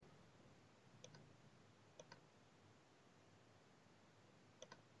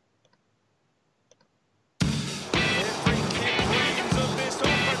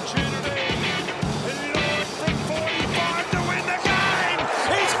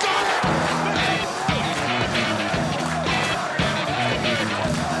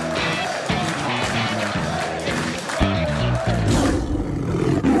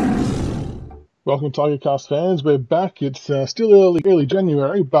Welcome, TigerCast fans. We're back. It's still early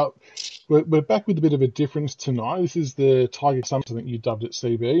January, but we're back with a bit of a difference tonight. This is the Tiger Summit, I think you dubbed it,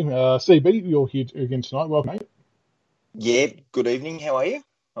 CB. CB, you're here again tonight. Welcome, mate. Yeah, good evening. How are you?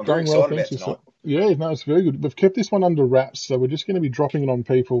 I'm very Going well, excited thanks. about tonight. Yeah, no, it's very good. We've kept this one under wraps, so we're just going to be dropping it on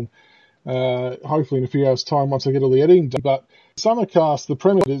people, hopefully in a few hours' time once I get all the editing done. But Summercast, the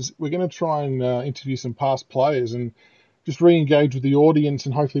premise is we're going to try and interview some past players and just re-engage with the audience,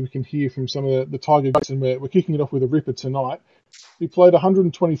 and hopefully we can hear from some of the Tiger guys. And we're kicking it off with a ripper tonight. He played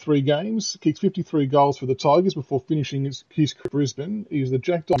 123 games, kicked 53 goals for the Tigers before finishing his career at Brisbane. He was the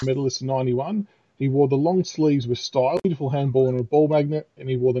Jack Dyer medalist in 91. He wore the long sleeves with style, beautiful handball and a ball magnet, and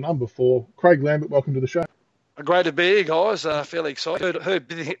he wore the number 4. Craig Lambert, welcome to the show. Great to be here, guys. Fairly excited. Heard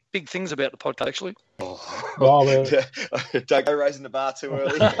big things about the podcast, actually. Don't go raising the bar too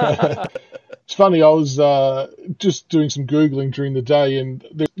early. It's funny, I was just doing some Googling during the day, and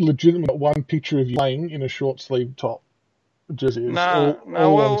there's legitimately one picture of you playing in a short sleeve top jersey. Funny,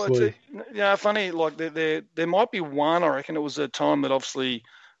 like there might be one. I reckon it was a time that obviously,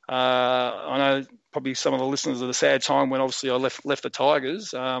 I know probably some of the listeners of the sad time when obviously I left the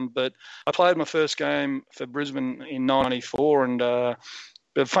Tigers, but I played my first game for Brisbane in 1994, and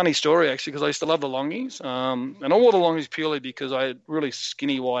but funny story, actually, because I used to love the longies, and I wore the longies purely because I had really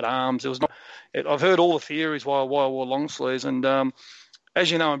skinny white arms. I've heard all the theories why I wore long sleeves, and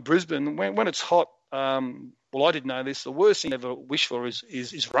as you know, in Brisbane, when it's hot, well, I didn't know this. The worst thing I ever wish for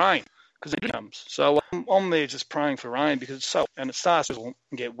is rain, because it comes. So I'm there just praying for rain because it's so, and it starts to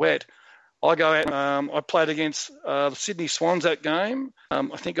get wet. I go out. I played against the Sydney Swans that game.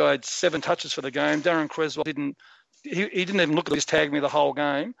 I think I had 7 touches for the game. Darren Creswell didn't. He didn't even look at this, tagged me the whole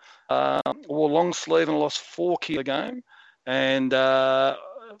game. Wore long sleeve and I lost 4 kilos a game. And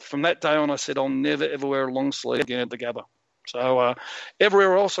from that day on, I said I'll never ever wear a long sleeve again at the Gabba. So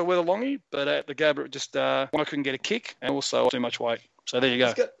everywhere else I wear the longie, but at the Gabba, it just I couldn't get a kick, and also too much weight. So there you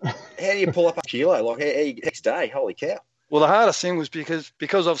go. How do you pull up a kilo? Like next day? Holy cow! Well, the hardest thing was because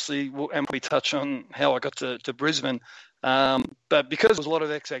obviously, and we touch on how I got to Brisbane, but because there was a lot of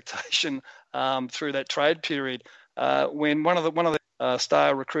expectation through that trade period. When one of the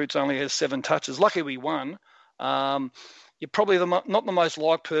star recruits only has 7 touches, lucky we won. You're probably not the most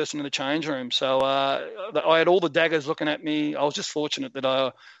liked person in the change room. So I had all the daggers looking at me. I was just fortunate that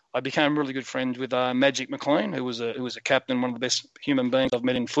I became really good friends with Magic McLean, who was a captain, one of the best human beings I've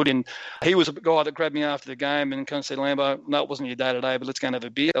met in footy. And he was a guy that grabbed me after the game and kind of said, "Lambo, no, it wasn't your day today, but let's go and have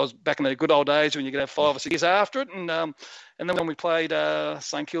a beer." That was back in the good old days when you could have 5 or 6 years after it. And then when we played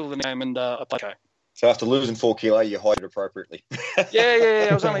St Kilda the game, and I played okay. So after losing 4 kilo, you hydrated appropriately. Yeah.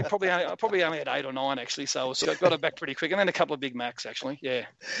 I was probably only at 8 or 9 actually, so I got it back pretty quick, and then a couple of Big Macs actually. Yeah.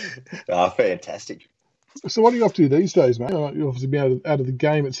 Oh, fantastic. So what are you up to these days, mate? You've obviously been out of the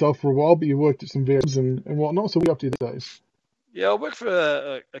game itself for a while, but you worked at some various and whatnot. So what are you up to these days? Yeah, I work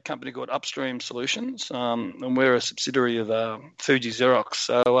for a company called Upstream Solutions, and we're a subsidiary of Fuji Xerox.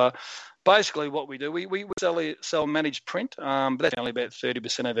 So basically what we do, we sell managed print, but that's only about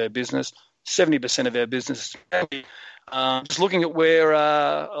 30% of our business. 70% of our business is just looking at where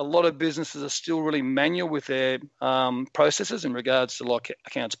a lot of businesses are still really manual with their processes in regards to like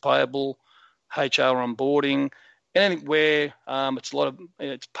accounts payable, HR onboarding, anything where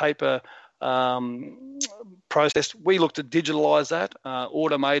it's paper processed. We look to digitalise that,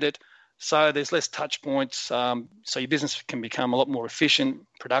 automate it, so there's less touch points, so your business can become a lot more efficient,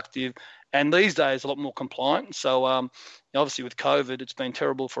 productive, and these days a lot more compliant. So obviously with COVID, it's been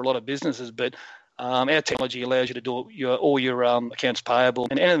terrible for a lot of businesses, but our technology allows you to do all your accounts payable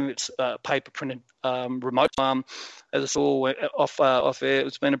and anything that's paper printed remote. As I saw off air,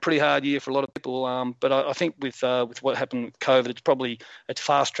 it's been a pretty hard year for a lot of people. But I think with what happened with COVID, it's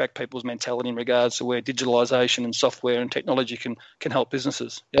fast tracked people's mentality in regards to where digitalisation and software and technology can help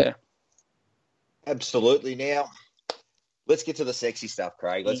businesses. Yeah. Absolutely. Now, let's get to the sexy stuff,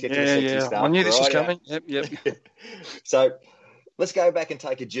 Craig. Let's get to the sexy stuff. I knew this was coming. Yep. So let's go back and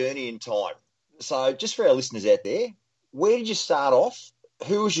take a journey in time. So just for our listeners out there, where did you start off?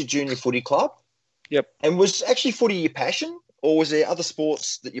 Who was your junior footy club? Yep. And was actually footy your passion, or was there other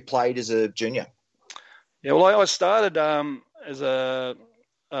sports that you played as a junior? Yeah, well, I started as a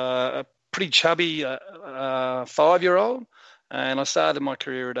pretty chubby 5-year-old, and I started my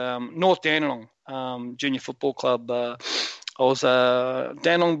career at North Dandenong Junior Football Club. I was a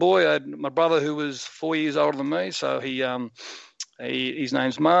Dandenong boy. I had my brother who was 4 years older than me, so his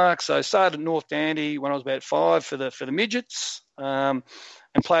name's Mark. So I started at North Dandy when I was about 5 for the midgets, and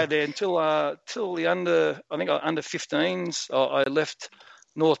played there until the under 15s. I left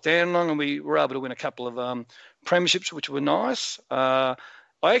North Dandenong, and we were able to win a couple of premierships, which were nice.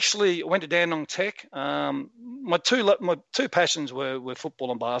 I actually went to Dandenong Tech. My two passions were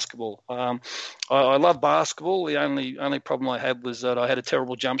football and basketball. I love basketball. The only problem I had was that I had a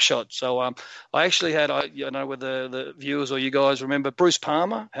terrible jump shot. So I actually had, I don't know whether the viewers or you guys remember Bruce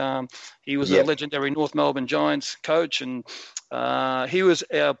Palmer. He was a legendary North Melbourne Giants coach, and he was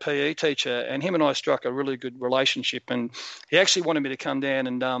our PE teacher, and him and I struck a really good relationship. And he actually wanted me to come down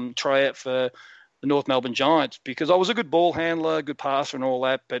and try out for the North Melbourne Giants because I was a good ball handler, good passer and all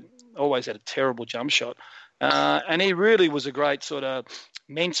that, but always had a terrible jump shot. And he really was a great sort of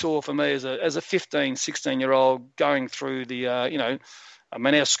mentor for me as a 15, 16-year-old going through the, I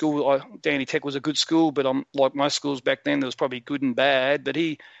mean, our school, Dandy Tech was a good school, but like most schools back then, there was probably good and bad. But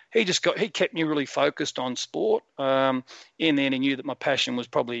he kept me really focused on sport. In the end, he knew that my passion was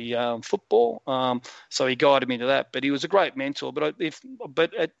probably football, so he guided me to that. But he was a great mentor.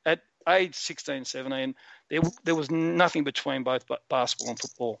 But at age 16, 17, there was nothing between both basketball and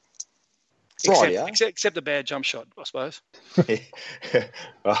football. Except a bad jump shot, I suppose.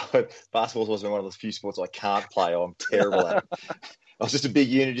 Well, basketball's always been one of those few sports I can't play. I'm terrible at it. I was just a big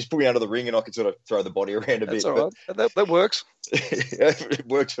unit. Just put me under the ring and I could sort of throw the body around a bit. That's all right. That works. It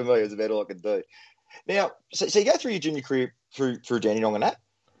works for me. It's about all I can do. Now, so you go through your junior career through Dandenong and that,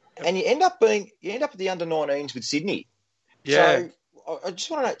 and you end up at the under-19s with Sydney. Yeah. So I just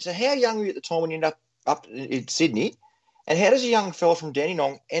want to know, so how young were you at the time when you end up in Sydney, and how does a young fella from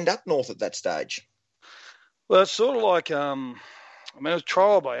Dandenong end up north at that stage? Well, it's sort of like, it was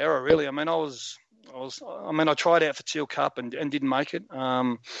trial by error, really. I mean, I tried out for Teal Cup and didn't make it.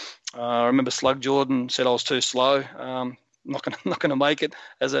 I remember Slug Jordan said I was too slow. Not going to make it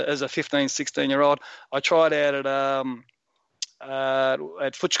as a 15, 16-year-old. I tried out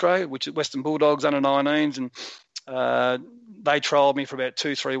at Footscray, which is Western Bulldogs under-19s, and they trialled me for about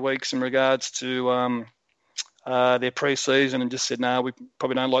 2-3 weeks in regards to their pre-season and just said, no, we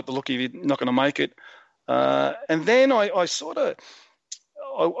probably don't like the look of you, not going to make it. And then I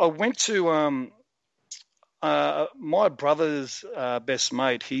went to my brother's best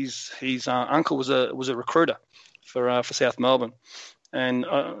mate. His uncle was a recruiter for South Melbourne, and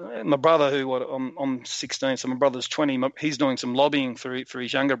my brother, I'm 16, so my brother's 20. He's doing some lobbying for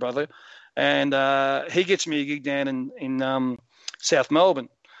his younger brother, and he gets me a gig down in South Melbourne,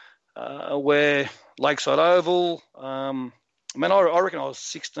 where Lakeside Oval. I reckon I was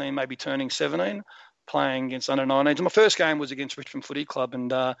 16, maybe turning 17, playing against under-19s. My first game was against Richmond Footy Club,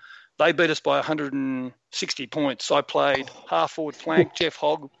 and they beat us by 160 points. I played half-forward flank. Jeff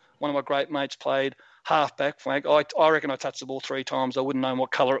Hogg, one of my great mates, played half-back flank. I reckon I touched the ball 3 times. I wouldn't know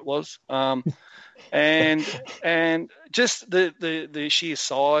what colour it was. And just the sheer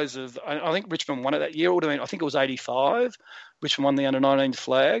size of, I think Richmond won it that year. I think it was 85. Richmond won the under-19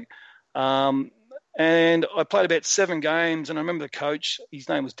 flag. And I played about 7 games, and I remember the coach, his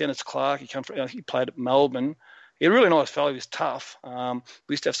name was Dennis Clark. He played at Melbourne. He was a really nice fellow. He was tough. We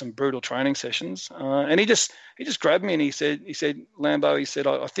used to have some brutal training sessions. And he just grabbed me and he said,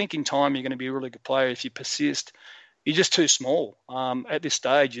 Lambo, I think in time you're going to be a really good player if you persist. You're just too small at this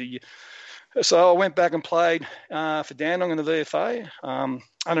stage. So I went back and played for Dandenong in the VFA,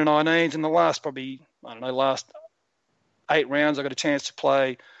 under-19s, and the last 8 rounds I got a chance to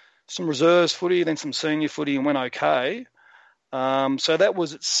play some reserves footy, then some senior footy, and went okay. So that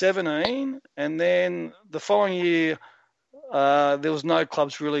was at 17, and then the following year there was no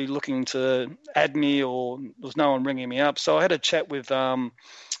clubs really looking to add me, or there was no one ringing me up. So I had a chat with Mick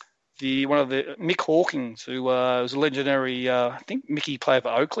Hawkins, who was a legendary, I think Mickey played for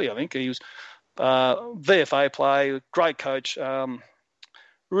Oakley. I think he was VFA player, great coach,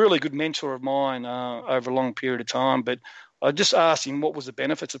 really good mentor of mine over a long period of time. But I just asked him what was the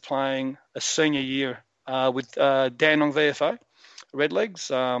benefits of playing a senior year with Dandenong VFA,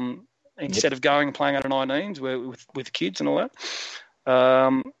 Redlegs, instead of going and playing under-19s with kids and all that.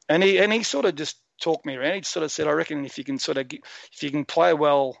 And he sort of just talked me around. He sort of said, I reckon if you can play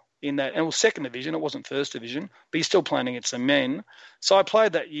well in that, and it was second division, it wasn't first division, but you're still playing against the men. So I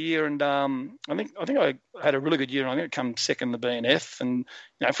played that year, and I think I had a really good year, and I think I come second in the BNF. And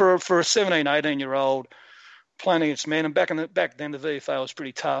for a 17, 18-year-old playing against men, and back then the VFA was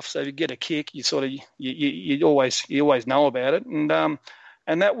pretty tough. So if you get a kick, you always know about it,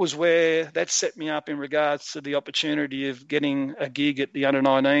 and that was where that set me up in regards to the opportunity of getting a gig at the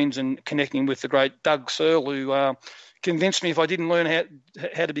under-19s and connecting with the great Doug Searle, who convinced me if I didn't learn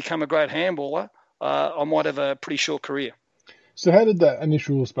how to become a great handballer, I might have a pretty short career. So how did that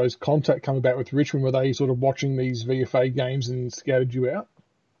initial, I suppose, contact come about with Richmond? Were they sort of watching these VFA games and scouted you out?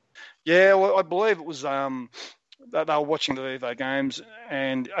 Yeah, well, I believe it was that they were watching the VFA games,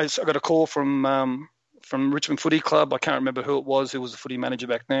 and I got a call from from Richmond Footy Club. I can't remember who was the footy manager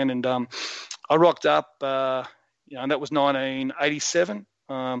back then. And I rocked up, and that was 1987.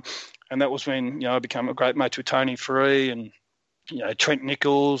 And that was when, I became a great mate with Tony Free and, Trent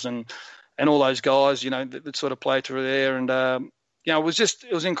Nichols and all those guys, that sort of played through there. And, it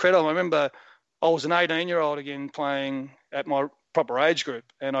was incredible. I remember I was an 18-year-old again playing at my proper age group,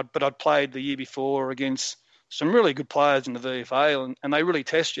 but I'd played the year before against some really good players in the VFA, and they really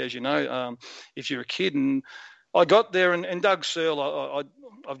test you, as you know, if you're a kid. And I got there, and Doug Searle,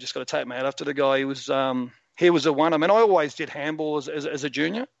 I've just got to take my hat off to the guy. He was the one. I mean, I always did handball as a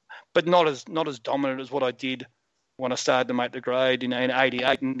junior, but not as dominant as what I did when I started to make the grade in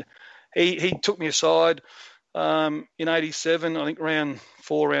 88. And he took me aside in 87, I think round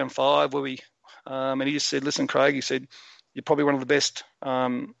 4, round 5, where and he just said, "Listen, Craig," he said, "you're probably one of the best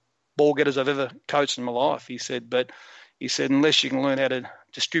ball getters I've ever coached in my life." He said, "But," he said, "unless you can learn how to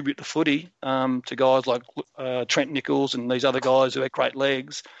distribute the footy to guys like Trent Nichols and these other guys who have great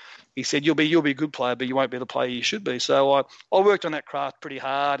legs," he said, you'll be a good player, but you won't be the player you should be." So I worked on that craft pretty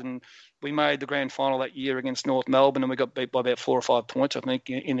hard, and we made the grand final that year against North Melbourne, and we got beat by about 4 or 5 points, I think,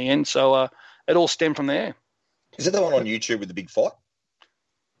 in the end. So it all stemmed from there. Is that the one on YouTube with the big fight?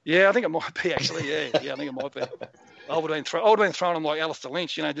 Yeah, I think it might be, actually. Yeah, I think it might be. I would have been throwing him like Alistair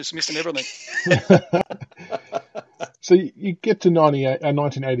Lynch, just missing everything. So you get to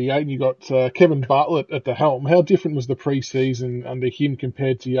 1988 and you got Kevin Bartlett at the helm. How different was the pre-season under him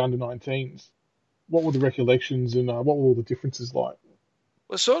compared to your under-19s? What were the recollections and what were all the differences like?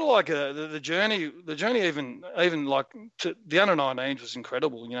 Well, sort of like the journey. The journey, even like to the under-19s, was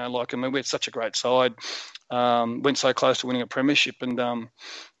incredible. We had such a great side. Went so close to winning a premiership, and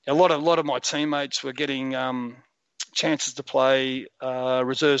a lot of my teammates were getting chances to play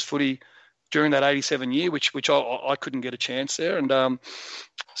reserves footy during that 87 year, which I couldn't get a chance there. And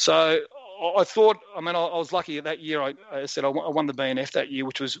so I thought, I was lucky that year. I said I won the BNF that year,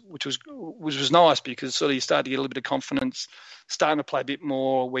 which was nice because sort of you start to get a little bit of confidence, starting to play a bit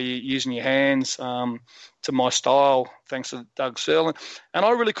more where you're using your hands to my style, thanks to Doug Searle. And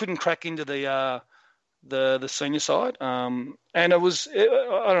I really couldn't crack into the senior side. And it was,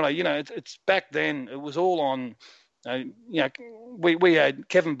 I don't know, it's back then, it was all on, we had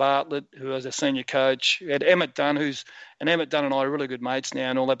Kevin Bartlett, who was a senior coach. We had Emmett Dunn, and Emmett Dunn and I are really good mates now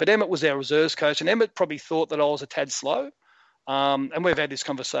and all that. But Emmett was our reserves coach, and Emmett probably thought that I was a tad slow. And we've had this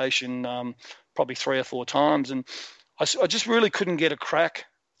conversation probably 3 or 4 times. And I just really couldn't get a crack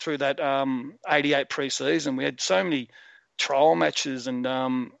through that 88 pre-season. We had so many trial matches, and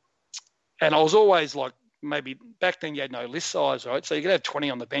I was always like, maybe back then you had no list size, right? So you could have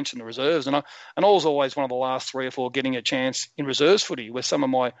 20 on the bench in the reserves. And I was always one of the last 3 or 4 getting a chance in reserves footy where some of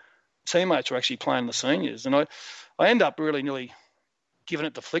my teammates were actually playing the seniors. And I end up really nearly giving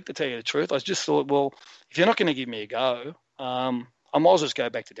it the flick, to tell you the truth. I just thought, well, if you're not going to give me a go, I might as well just go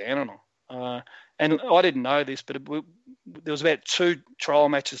back to Dandenong. And I didn't know this, but there was about 2 trial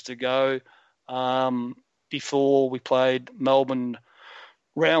matches to go before we played Melbourne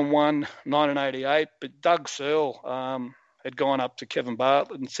round 1, 1988, but Doug Searle had gone up to Kevin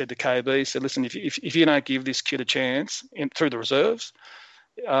Bartlett and said to KB, said, "Listen, if you don't give this kid a chance through the reserves,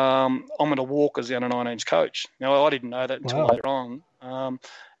 I'm going to walk as the under-19s coach." Now, I didn't know that until later on.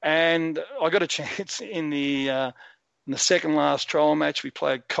 And I got a chance in the second last trial match. We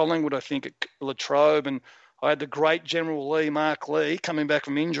played Collingwood, I think, at Latrobe, and I had the great General Lee, Mark Lee, coming back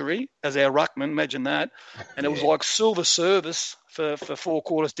from injury as our ruckman. Imagine that. And it was like silver service for 4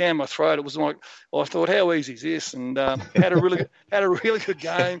 quarters down my throat. It was like, I thought, how easy is this? And had a really good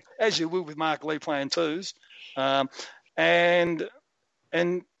game, as you will with Mark Lee playing twos. And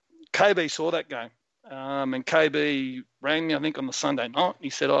KB saw that game. And KB rang me, I think, on the Sunday night. He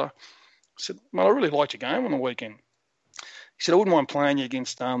said, "I really liked your game on the weekend." He said, "I wouldn't mind playing you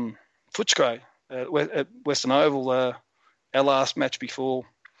against Footscray at Western Oval, our last match before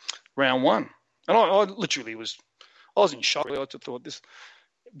round 1." And I literally was in shock. I thought,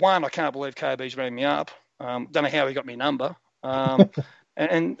 I can't believe KB's rang me up. Don't know how he got my number.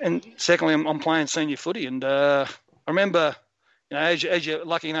 And secondly, I'm playing senior footy. And I remember, as you're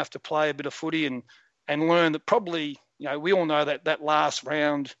lucky enough to play a bit of footy and learn that probably, we all know that last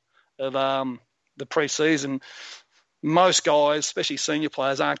round of the pre-season, most guys, especially senior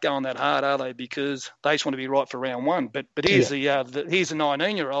players, aren't going that hard, are they? Because they just want to be right for round 1. But here's here's a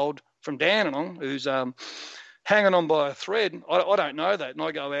 19-year-old from Dandenong who's hanging on by a thread. I don't know that, and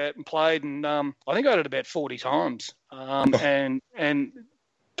I go out and played, and I think I did about 40 times, and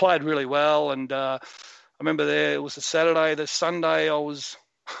played really well. And I remember it was a Saturday. The Sunday, I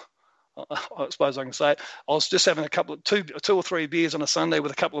suppose I can say it, I was just having two or three beers on a Sunday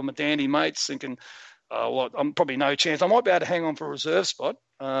with a couple of my dandy mates, thinking, I'm probably no chance. I might be able to hang on for a reserve spot.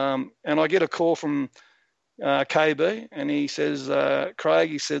 And I get a call from KB, and he says, Craig,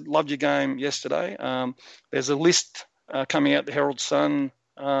 he said, loved your game yesterday. There's a list coming out the Herald Sun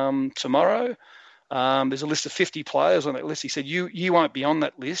tomorrow. There's a list of 50 players on that list. He said, you won't be on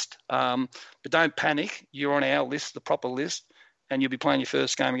that list, but don't panic. You're on our list, the proper list, and you'll be playing your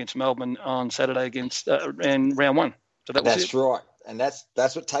first game against Melbourne on Saturday in round one. So that's right. And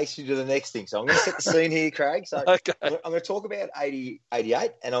that's what takes you to the next thing. So I'm going to set the scene here, Craig. So okay. I'm going to talk about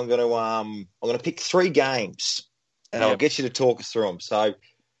 88, and I'm going to pick 3 games, and I'll get you to talk us through them. So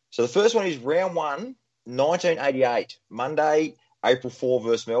the first one is round 1, 1988, Monday, April 4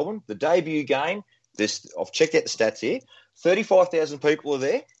 versus Melbourne. The debut game. I've checked out the stats here. 35,000 people are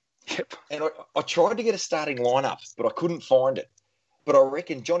there. Yep. And I tried to get a starting lineup, but I couldn't find it. But I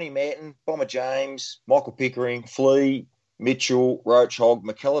reckon Johnny Manton, Bomber James, Michael Pickering, Flea, Mitchell, Roach, Hogg,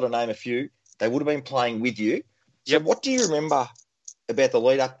 McKellar, to name a few, they would have been playing with you. So what do you remember about the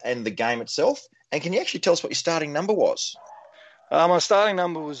lead-up and the game itself? And can you actually tell us what your starting number was? My starting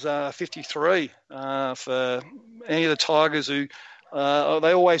number was 53 for any of the Tigers who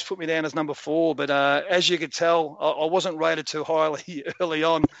they always put me down as number 4. But as you could tell, I wasn't rated too highly early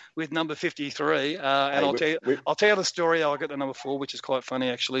on with number 53. And I'll tell you the story how I got the number 4, which is quite funny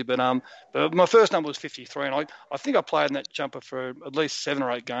actually. But my first number was 53, and I think I played in that jumper for at least 7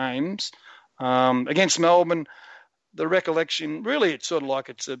 or 8 games against Melbourne. The recollection, really, it's sort of like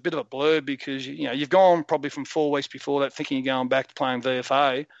it's a bit of a blur because you've gone probably from 4 weeks before that thinking you're going back to playing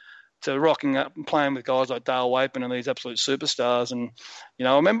VFA to rocking up and playing with guys like Dale Wapen and these absolute superstars. And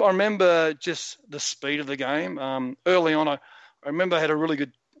I remember just the speed of the game. Early on, I remember I had a really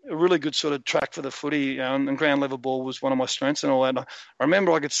good sort of track for the footy, and ground level ball was one of my strengths and all that. And I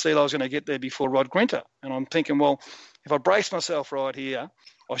remember I could see that I was going to get there before Rod Grinter, and I'm thinking, well, if I brace myself right here,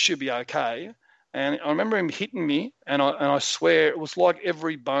 I should be okay. And I remember him hitting me, and I swear it was like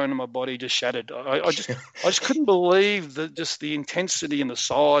every bone in my body just shattered. I just couldn't believe the intensity and the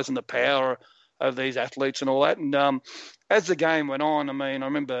size and the power of these athletes and all that. And as the game went on, I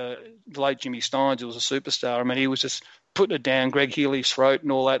remember the late Jimmy Steins, who was a superstar. He was just putting it down Greg Healy's throat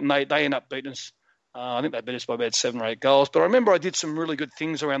and all that, and they ended up beating us. I think they beat us by about 7 or 8 goals. But I remember I did some really good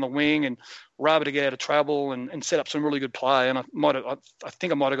things around the wing and were able to get out of trouble and set up some really good play. And I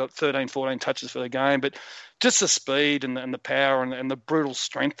think I might have got 13, 14 touches for the game. But just the speed and the power and the brutal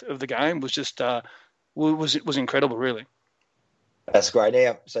strength of the game was just was incredible, really. That's great.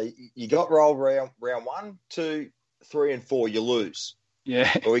 Now, so you got rolled round 1, 2, 3, and 4. You lose.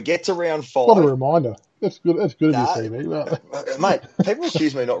 Yeah. But we get to round 5. What a reminder. That's good. That's good of your TV. Mate, people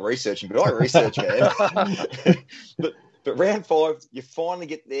accuse me of not researching, but I research, man. but round 5, you finally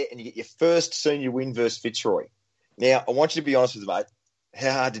get there and you get your first senior win versus Fitzroy. Now, I want you to be honest with me, mate.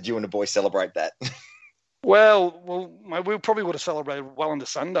 How hard did you and the boys celebrate that? Well, mate, we probably would have celebrated well into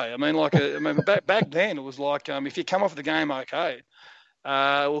Sunday. Back then it was like if you come off the game okay,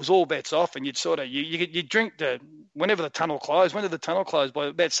 it was all bets off, and you'd sort of you drink whenever the tunnel closed. When did the tunnel close? By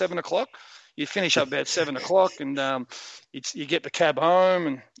about 7 o'clock. You finish up about 7 o'clock, and you get the cab home,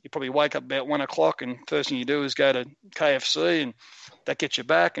 and you probably wake up about 1 o'clock, and first thing you do is go to KFC, and that gets you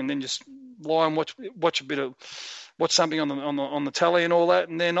back, and then just lie and watch a bit of something on the telly and all that.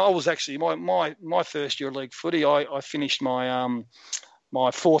 And then I was actually my first year of league footy. I finished my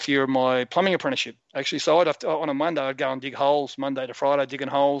 4th year of my plumbing apprenticeship actually. So I'd have to, on a Monday I'd go and dig holes Monday to Friday, digging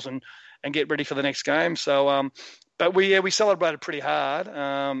holes and get ready for the next game. So but we celebrated pretty hard.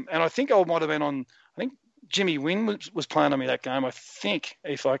 And I think I might have been on. I think Jimmy Wynn was playing on me that game. I think,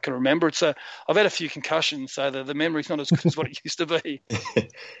 if I can remember. I've had a few concussions, so the memory's not as good as what it used to be.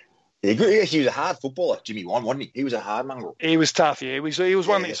 Yeah, he was a hard footballer, Jimmy Wynn, wasn't he? He was a hard mongrel. He was tough, yeah. He was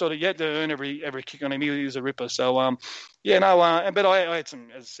one that sort of you had to earn every kick on him. He was a ripper. So but I had some,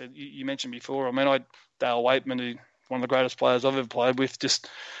 as I said, you mentioned before. I had Dale Waitman, who one of the greatest players I've ever played with, just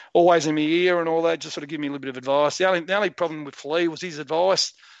always in my ear and all that, just sort of give me a little bit of advice. The only problem with Flea was his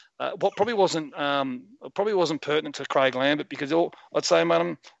advice. What probably wasn't pertinent to Craig Lambert, because I'd say, mate,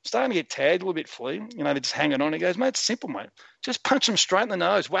 I'm starting to get tagged a little bit, Flea. They're just hanging on. He goes, mate, it's simple, mate. Just punch them straight in the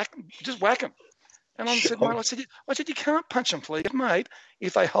nose. Whack them. And I said, mate, I said, you can't punch them, Flea. Mate,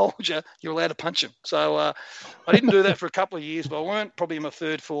 if they hold you, you're allowed to punch them. So I didn't do that for a couple of years, but I weren't probably in my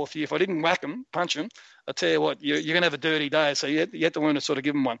 3rd, 4th year. If I didn't whack them, punch them, I tell you what, you're going to have a dirty day. So you have to learn to sort of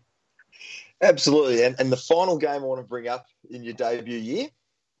give them one. Absolutely. And the final game I want to bring up in your debut year,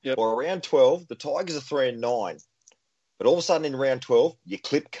 or around 12, the Tigers are 3-9. But all of a sudden in round 12, you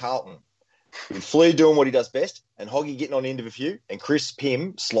clip Carlton. With Flea doing what he does best, and Hoggy getting on the end of a few, and Chris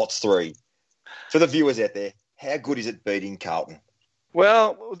Pym slots 3. For the viewers out there, how good is it beating Carlton?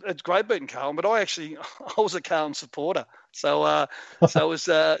 Well, it's great beating Carlton, but I was a Carlton supporter. So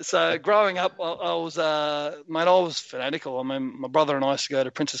growing up, I was fanatical. I mean, my brother and I used to go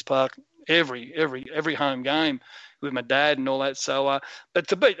to Princess Park every home game with my dad and all that. So, but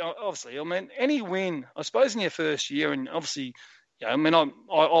to beat, obviously, I mean, any win, I suppose in your first year, and obviously, I mean, I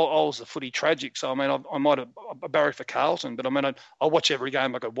was a footy tragic, so I mean, I might have barracked for Carlton, but I mean, I watch every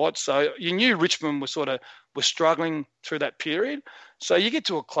game I could watch. So you knew Richmond was struggling through that period. So you get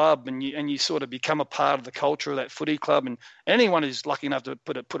to a club and you sort of become a part of the culture of that footy club, and anyone who's lucky enough to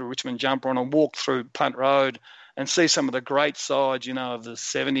put a Richmond jumper on and walk through Punt Road and see some of the great sides, of the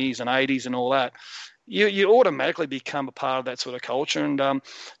 70s and 80s and all that, you automatically become a part of that sort of culture. And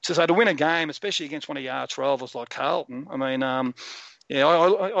to win a game, especially against one of your arch rivals like Carlton, I mean, I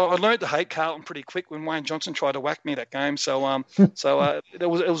learned to hate Carlton pretty quick when Wayne Johnson tried to whack me that game. So it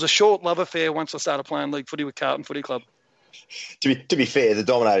was a short love affair once I started playing league footy with Carlton Footy Club. To be fair, the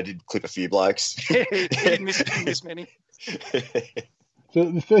Dominator did clip a few blokes. He didn't miss many. So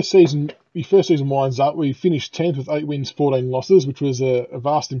your first season winds up. We finished 10th with 8 wins, 14 losses, which was a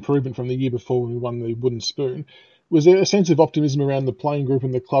vast improvement from the year before when we won the Wooden Spoon. Was there a sense of optimism around the playing group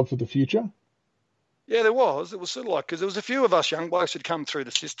and the club for the future? Yeah, there was. It was sort of like, because there was a few of us young blokes who'd come through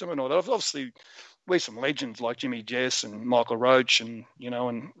the system and all that. Obviously, we some legends like Jimmy Jess and Michael Roach and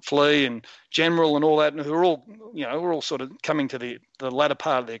Flea and General and all that, and who are all sort of coming to the latter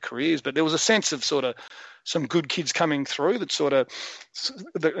part of their careers. But there was a sense of sort of some good kids coming through that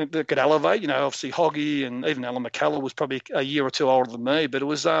that could elevate. Obviously Hoggy and even Alan McCullough was probably a year or two older than me, but it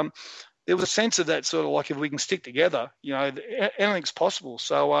was there was a sense of that sort of like, if we can stick together, anything's possible.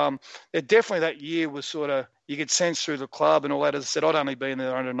 So definitely that year was sort of, you could sense through the club and all that. As I said, I'd only been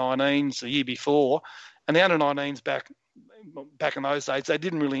there under 19s the year before, and the under 19s back in those days, they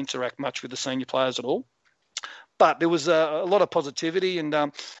didn't really interact much with the senior players at all. But there was a lot of positivity, and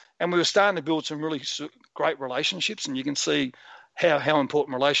we were starting to build some really great relationships, and you can see how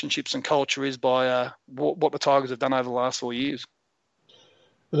important relationships and culture is by what the Tigers have done over the last 4 years.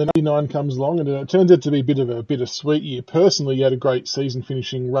 And then 89 comes along, and it turns out to be a bit of a bittersweet year. Personally, you had a great season,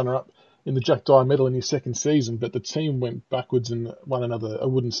 finishing runner-up in the Jack Dyer medal in your second season, but the team went backwards and won a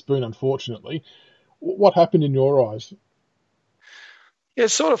Wooden Spoon, unfortunately. What happened in your eyes? Yeah,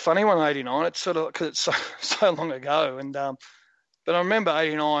 it's sort of funny when 89. It's sort of because it's so long ago, and but I remember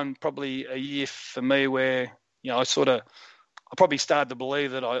 89 probably a year for me where I probably started to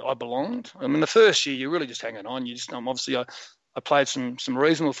believe that I belonged. I mean, the first year you're really just hanging on. You just obviously I played some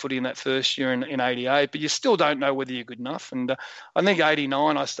reasonable footy in that first year in 88, but you still don't know whether you're good enough. And I think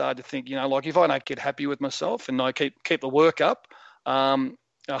 89, I started to think, like if I don't get happy with myself and I keep the work up,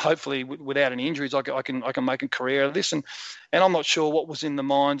 hopefully without any injuries, I can make a career out of this. And I'm not sure what was in the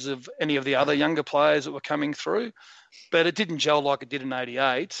minds of any of the other younger players that were coming through, but it didn't gel like it did in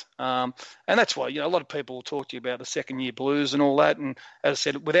 88. And that's why, a lot of people will talk to you about the second year blues and all that. And as I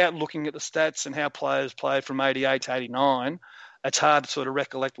said, without looking at the stats and how players played from 88 to 89, it's hard to sort of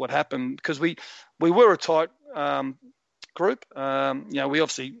recollect what happened, because we were a tight group. We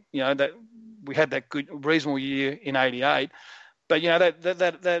obviously, that we had that good, reasonable year in 88, but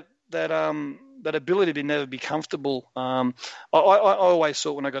that ability to never be comfortable. I always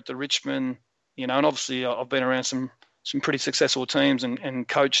thought when I got to Richmond, and obviously I've been around some pretty successful teams and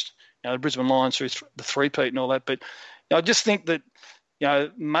coached, the Brisbane Lions through the three-peat and all that. But I just think that,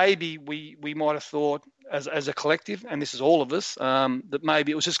 maybe we might have thought as a collective, and this is all of us, that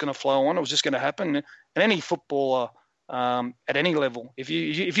maybe it was just going to flow on. It was just going to happen. And any footballer at any level, if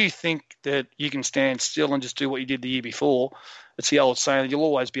you think that you can stand still and just do what you did the year before, it's the old saying that you'll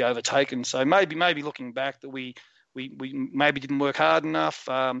always be overtaken. So maybe looking back that we maybe didn't work hard enough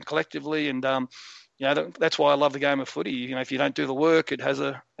collectively, and that's why I love the game of footy. If you don't do the work, it has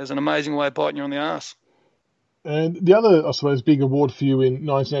an amazing way of biting you on the arse. And the other, I suppose, big award for you in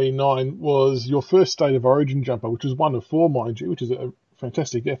 1989 was your first State of Origin jumper, which was 1 of 4, mind you, which is a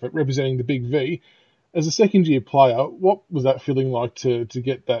fantastic effort, representing the Big V. As a second-year player, what was that feeling like to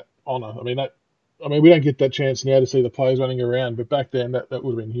get that honour? I mean, we don't get that chance now to see the players running around, but back then that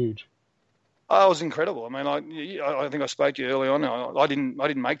would have been huge. Oh, it was incredible. I mean, I think I spoke to you early on. I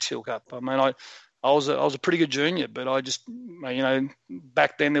didn't make Teal Cup. I mean, I was a pretty good junior, but I just,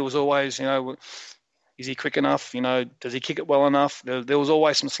 back then there was always, is he quick enough? Does he kick it well enough? There was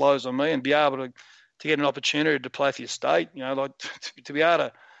always some slows on me, and be able to get an opportunity to play for your state, to be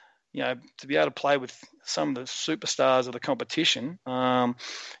able to play with some of the superstars of the competition, and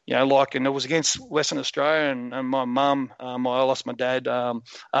it was against Western Australia, and my mum, I lost my dad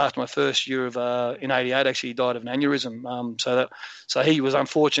after my first year in 88. Actually, he died of an aneurysm. So he was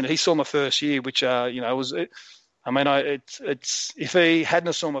unfortunate. He saw my first year, which I mean, it's if he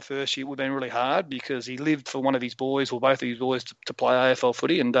hadn't saw my first year, it would have been really hard because he lived for one of his boys or both of his boys to play AFL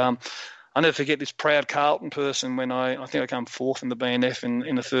footy. And I'll never forget this proud Carlton person when I think I came fourth in the BNF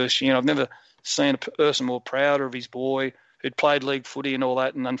in the first year. I've never seen a person more prouder of his boy who'd played league footy and all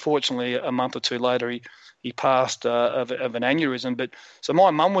that. And unfortunately, a month or two later, he passed of an aneurysm. But so my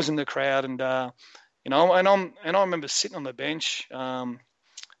mum was in the crowd, and you know, and I remember sitting on the bench.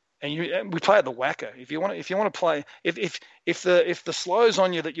 And we play at the Wacker. If you want to play, if the slow's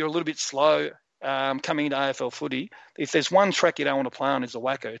on you that you're a little bit slow coming into AFL footy, if there's one track you don't want to play on, is the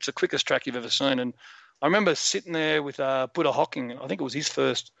Wacker. It's the quickest track you've ever seen. And I remember sitting there with Buddha Hocking. I think it was his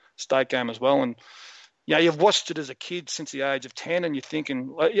first state game as well. And you know, you've watched it as a kid since the age of 10, and you're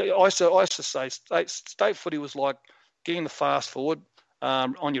thinking. I used to say state footy was like getting the fast forward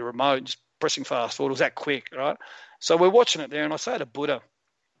on your remote, just pressing fast forward. It was that quick, right? So we're watching it there, and I say to Buddha,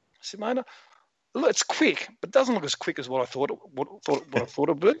 I said, mate, look, it's quick, but it doesn't look as quick as what I thought it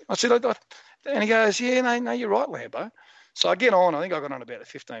would be. I said, and he goes, yeah, no, you're right, Lambo. So I get on. I think I got on about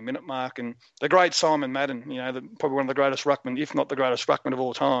the 15-minute mark, and the great Simon Madden, you know, probably one of the greatest ruckmen, if not the greatest ruckman of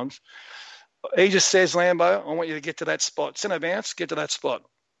all times, he just says, Lambo, I want you to get to that spot. Centre bounce, get to that spot.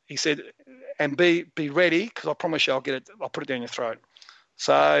 He said, and be ready, because I promise you I'll put it down your throat.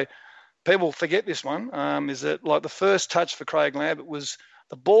 So people forget this one, is that like the first touch for Craig Lambert was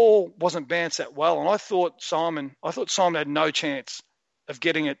the ball wasn't bounced that well, and I thought Simon had no chance of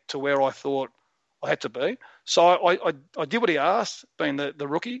getting it to where I thought I had to be. So I did what he asked, being the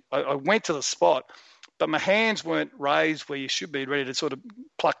rookie. I went to the spot, but my hands weren't raised where you should be, ready to sort of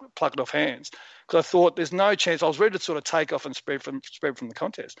pluck it off hands, because I thought there's no chance. I was ready to sort of take off and spread from the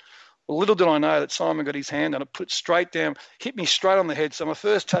contest. Well, little did I know that Simon got his hand and it put straight down, hit me straight on the head. So my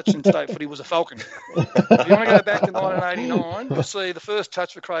first touch in state footy was a Falcon. If you want to go back to 1989, you'll see the first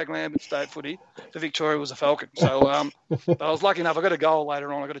touch for Craig Lambert state footy for Victoria was a Falcon. So I was lucky enough. I got a goal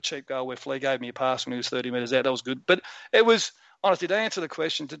later on. I got a cheap goal where Flea gave me a pass when he was 30 metres out. That was good. But it was, honestly, to answer the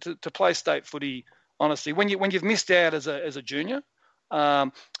question, to play state footy, honestly, when you've missed out as a junior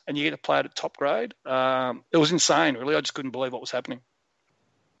and you get to play it at top grade, it was insane, really. I just couldn't believe what was happening.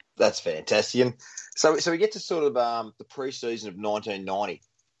 That's fantastic. And so we get to sort of the pre-season of 1990,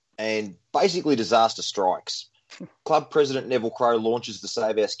 and basically disaster strikes. Club president Neville Crowe launches the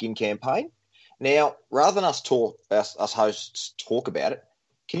Save Our Skin campaign. Now, rather than us hosts talk about it,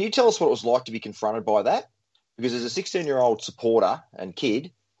 can you tell us what it was like to be confronted by that? Because as a 16-year-old supporter and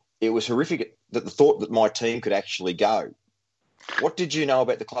kid, it was horrific that the thought that my team could actually go. What did you know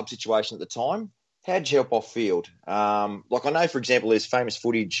about the club situation at the time? How did you help off field? Like I know, for example, there's famous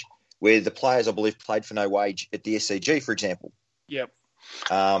footage where the players, I believe, played for no wage at the SCG, for example. Yep.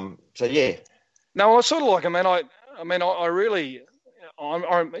 So yeah. No, I sort of like. I really.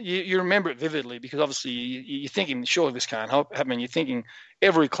 You remember it vividly because obviously you're thinking, surely this can't happen. You're thinking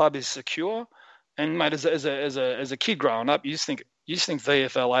every club is secure, and mate, as a kid growing up, you just think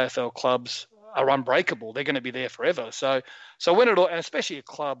VFL, AFL clubs are unbreakable. They're going to be there forever. So when it all, and especially a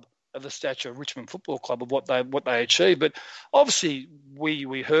club of the stature of Richmond Football Club, of what they achieved. But obviously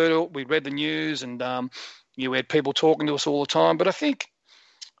we heard it, we read the news, and we had people talking to us all the time. But I think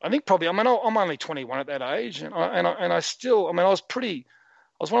probably, I'm only 21 at that age, and I was one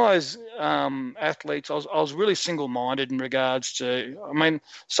of those athletes. I was really single-minded in regards to.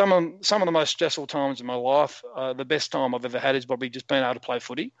 Some of the most stressful times in my life, the best time I've ever had is probably just being able to play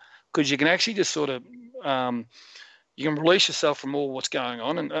footy, because you can actually just sort of you can release yourself from all what's going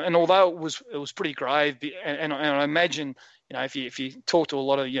on, and although it was pretty grave, and I imagine, if you talk to a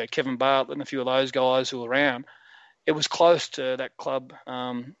lot of Kevin Bartlett and a few of those guys who were around, it was close to that club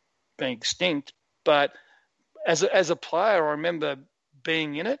being extinct. But as a player, I remember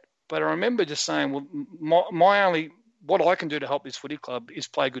being in it, but I remember just saying, well, my only what I can do to help this footy club is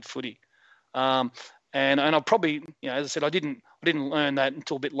play good footy. And I probably, as I said, I didn't learn that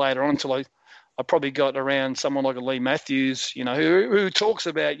until a bit later on, until I probably got around someone like a Lee Matthews, who talks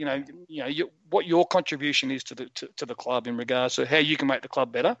about, what your contribution is to the club in regards to how you can make the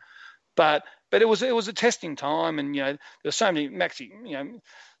club better. But it was a testing time, and there's so many Maxi,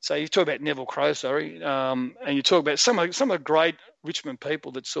 so you talk about Neville Crowe, and you talk about some of the great Richmond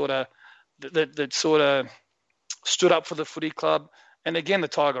people that sort of stood up for the footy club. And again, the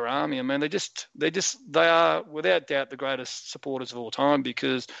Tiger Army, they are without doubt the greatest supporters of all time,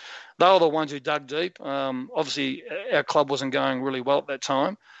 because they were the ones who dug deep. Obviously, our club wasn't going really well at that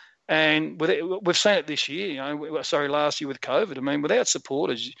time. And we've seen it this year, last year with COVID. Without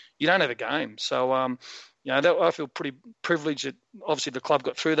supporters, you don't have a game. So, I feel pretty privileged that obviously the club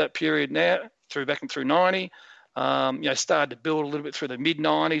got through that period now, through 90, started to build a little bit through the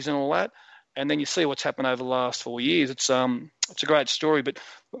mid-90s and all that. and then you see what's happened over the last 4 years. It's a great story. But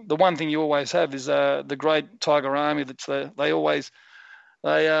the one thing you always have is the great Tiger Army. They're always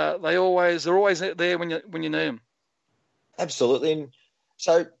there when you need them. Absolutely. And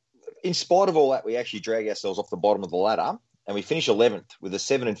so, in spite of all that, we actually drag ourselves off the bottom of the ladder, and we finish 11th with a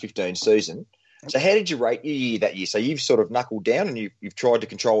 7-15 season. So, how did you rate your year that year? So, you've sort of knuckled down and you've tried to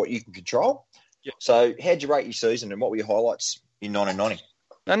control what you can control. Yep. So, how did you rate your season, and what were your highlights in 1990?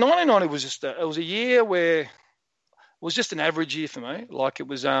 Now, 1990 was just a year where it was just an average year for me. Like it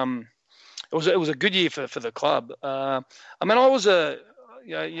was a good year for the club. I mean, I was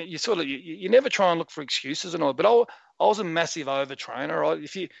you never try and look for excuses and all, but I was a massive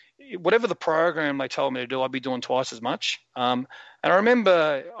overtrainer. Whatever the program they told me to do, I'd be doing twice as much. And I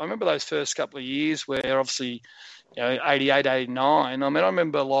remember those first couple of years where obviously, 88, 89. I mean, I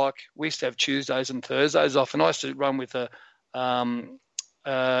remember like we used to have Tuesdays and Thursdays off, and I used to run with a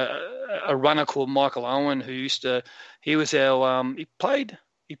runner called Michael Owen he played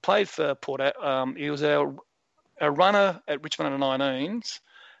for Port. He was our runner at Richmond under 19s,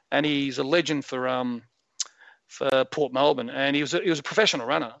 and he's a legend for Port Melbourne, and he was a professional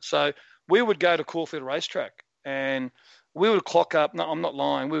runner. So we would go to Caulfield Racetrack, and we would clock up. No, I'm not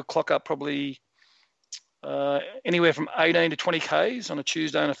lying. We would clock up probably anywhere from 18 to 20 Ks on a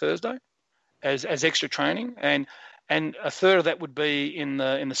Tuesday and a Thursday as extra training, and a third of that would be in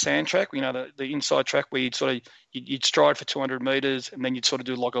the sand track, the inside track where you'd stride for 200 metres, and then you'd sort of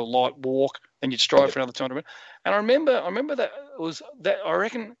do like a light walk, then you'd stride for another 200 metres. And I remember that I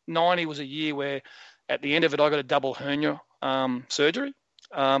reckon 90 was a year where at the end of it I got a double hernia surgery,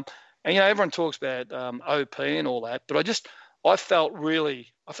 and everyone talks about OP and all that, but I felt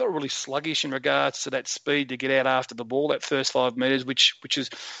really sluggish in regards to that speed to get out after the ball, that first 5 metres, which is,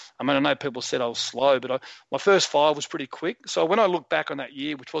 I mean, I know people said I was slow, but my first 5 was pretty quick. So when I look back on that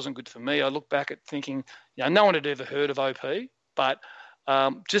year, which wasn't good for me, I look back at thinking, no one had ever heard of OP, but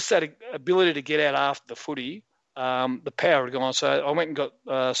just that ability to get out after the footy, the power had gone. So I went and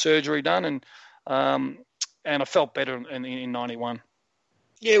got surgery done, and I felt better in 91.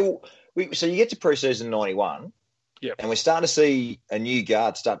 Yeah, well, so you get to pre-season 91. Yep. And we're starting to see a new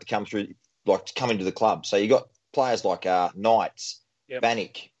guard start to come through, like come into the club. So you got players like Knights, yep.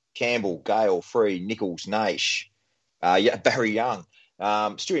 Bannick, Campbell, Gale, Free, Nichols, Naish, Barry Young,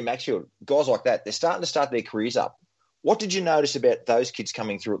 Stewie Maxfield, guys like that. They're starting to start their careers up. What did you notice about those kids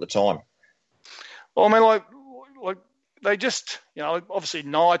coming through at the time? Well, I mean, like they just, obviously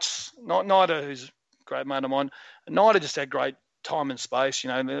Knights, Nida, who's a great mate of mine, Nida just had great time and space.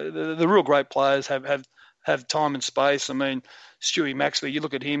 The real great players have time and space. I mean, Stewie Maxwell, you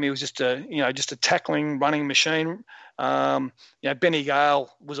look at him, he was just a tackling, running machine. Benny Gale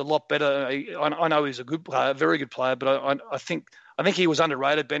was a lot better. I know he's a good player, a very good player, but I think he was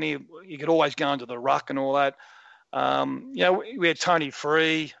underrated, Benny. He could always go into the ruck and all that. We had Tony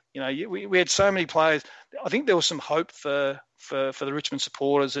Free. We had so many players. I think there was some hope for the Richmond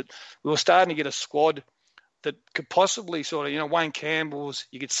supporters that we were starting to get a squad that could possibly sort of, Wayne Campbell's,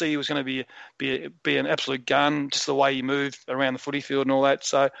 you could see he was going to be an absolute gun, just the way he moved around the footy field and all that.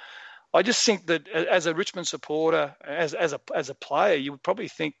 So I just think that as a Richmond supporter, as a player, you would probably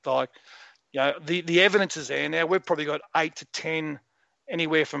think like, the evidence is there now. We've probably got 8 to 10,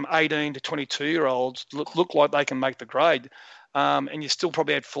 anywhere from 18 to 22-year-olds look like they can make the grade. And you still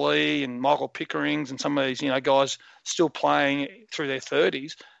probably had Flea and Michael Pickerings and some of these, guys still playing through their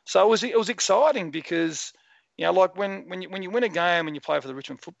 30s. So it was exciting because, like when you win a game and you play for the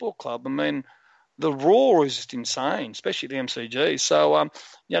Richmond Football Club, I mean, the roar is just insane, especially at the MCG. So,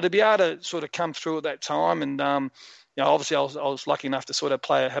 to be able to sort of come through at that time, and obviously I was lucky enough to sort of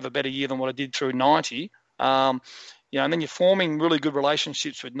have a better year than what I did through 90. And then you're forming really good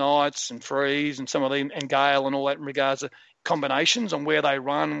relationships with Knights and Freeze and some of them, and Gale and all that in regards to combinations on where they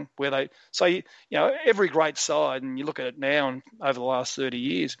run, every great side, and you look at it now and over the last 30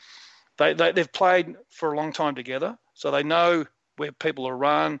 years, they've played for a long time together, so they know where people are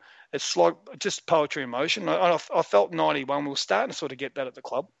run. It's like just poetry in motion. I felt 91 we were starting to sort of get that at the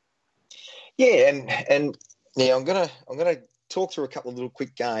club. Yeah, and now I'm gonna talk through a couple of little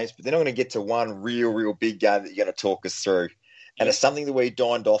quick games, but then I'm going to get to one real big game that you're going to talk us through. And it's something that we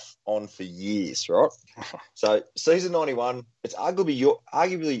dined off on for years, right? So season 91, it's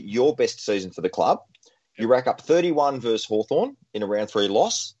arguably your best season for the club. You rack up 31 versus Hawthorn in a round 3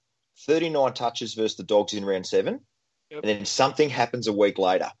 loss, 39 touches versus the Dogs in round 7, and then something happens a week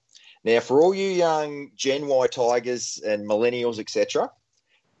later. Now, for all you young Gen Y Tigers and millennials, etc.,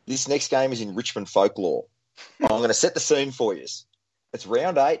 this next game is in Richmond folklore. I'm going to set the scene for you. It's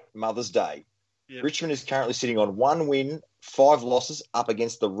round 8, Mother's Day. Yep. Richmond is currently sitting on 1 win, 5 losses up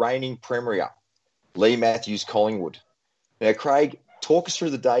against the reigning Premier, Lee Matthews Collingwood. Now, Craig, talk us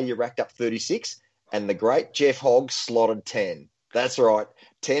through the day you racked up 36 and the great Jeff Hogg slotted 10. That's right,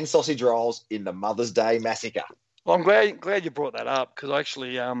 10 sausage rolls in the Mother's Day massacre. Well, I'm glad you brought that up because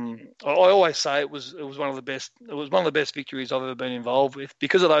actually, I always say it was one of the best. It was one of the best victories I've ever been involved with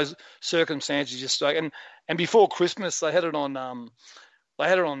because of those circumstances. Just like, and before Christmas, they had it on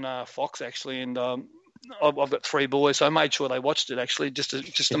Fox actually, and I've got 3 boys, so I made sure they watched it actually, just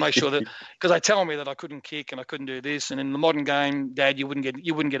to make sure that because they tell me that I couldn't kick and I couldn't do this, and in the modern game, Dad, you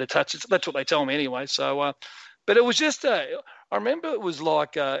wouldn't get a touch. That's what they tell me anyway. So, but it was just I remember it was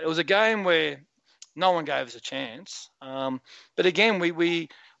like it was a game where no one gave us a chance. But again,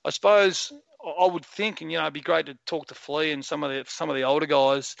 I suppose I would think, and it'd be great to talk to Flea and some of the older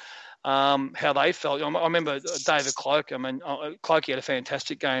guys, how they felt. I remember David Cloke. I mean, Cloke had a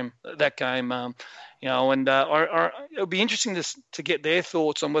fantastic game that game. And it would be interesting to get their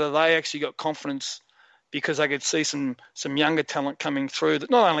thoughts on whether they actually got confidence because they could see some younger talent coming through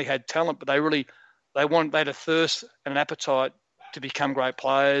that not only had talent, but they had a thirst and an appetite to become great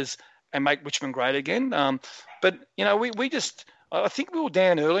players and make Richmond great again. But I think we were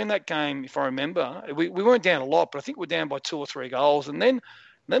down early in that game, if I remember. We weren't down a lot, but I think we were down by 2 or 3 goals. And then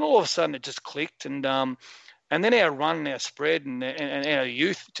all of a sudden it just clicked. And then our run and our spread and our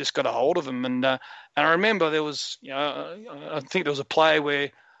youth just got a hold of them. And I remember there was, I think there was a play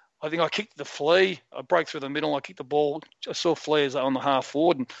where I think I kicked the Flea. I broke through the middle. I kicked the ball. I saw Flea as on the half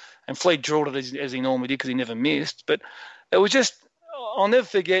forward. And Flea drilled it as he normally did because he never missed. But it was just, I'll never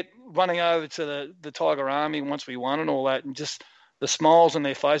forget running over to the Tiger Army once we won and all that, and just the smiles on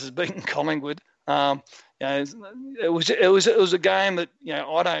their faces beating Collingwood. It was a game that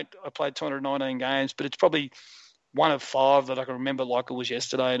I played 219 games, but it's probably one of 5 that I can remember like it was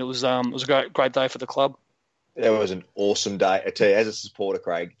yesterday, and it was a great day for the club. It was an awesome day. I tell you, as a supporter,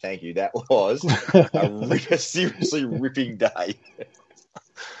 Craig, thank you. That was a seriously ripping day.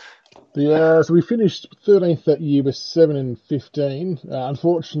 So we finished 13th that year with 7-15.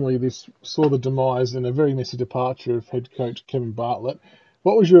 Unfortunately, this saw the demise and a very messy departure of head coach Kevin Bartlett.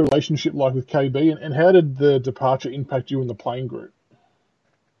 What was your relationship like with KB, and how did the departure impact you in the playing group?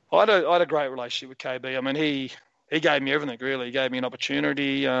 I had a great relationship with KB. I mean, he gave me everything, really. He gave me an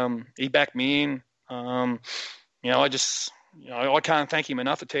opportunity. He backed me in. I can't thank him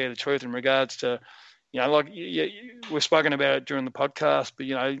enough, to tell you the truth, in regards to, we've spoken about it during the podcast, but,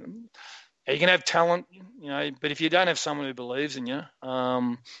 you can have talent, but if you don't have someone who believes in you,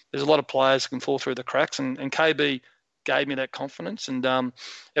 there's a lot of players who can fall through the cracks, and KB gave me that confidence, and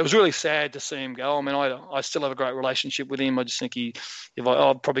it was really sad to see him go. I mean, I still have a great relationship with him. I just think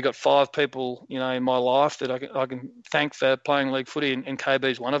I've probably got 5 people, in my life that I can thank for playing league footy, and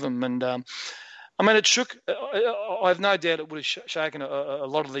KB's one of them, and I mean, it shook. I have no doubt it would have shaken a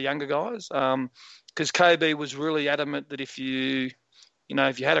lot of the younger guys, because KB was really adamant that if you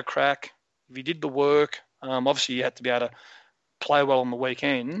had a crack, if you did the work, obviously you had to be able to play well on the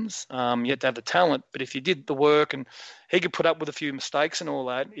weekends. You had to have the talent, but if you did the work, and he could put up with a few mistakes and all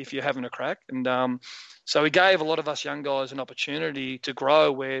that if you're having a crack. And so he gave a lot of us young guys an opportunity to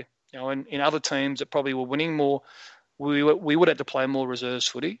grow where, in other teams that probably were winning more, we would have to play more reserves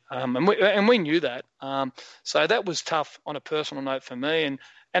footy. And we knew that. So that was tough on a personal note for me.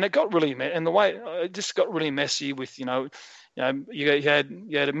 And it got really, and the way it just got really messy with, you had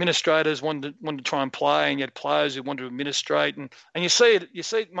administrators wanted to try and play, and you had players who wanted to administrate, and you see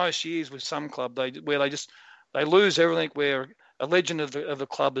it most years with some club where they lose everything, where a legend of the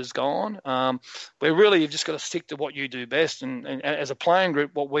club is gone. Where really you've just got to stick to what you do best, and as a playing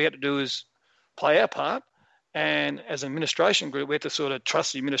group, what we had to do is play our part, and as an administration group, we had to sort of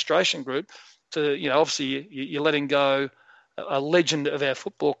trust the administration group to, obviously you're letting go a legend of our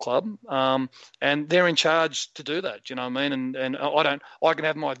football club, and they're in charge to do that. Do you know what I mean? And I can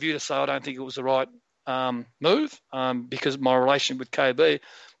have my view to say I don't think it was the right move because of my relationship with KB.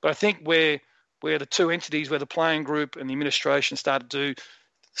 But I think where the two entities, where the playing group and the administration started to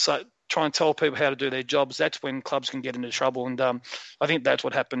try and tell people how to do their jobs, that's when clubs can get into trouble. And I think that's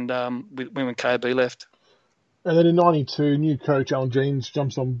what happened when KB left. And then in 92, new coach Alan Jeans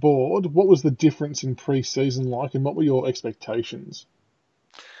jumps on board. What was the difference in pre-season like, and what were your expectations?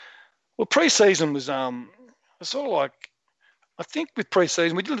 Well, pre-season was sort of like, I think with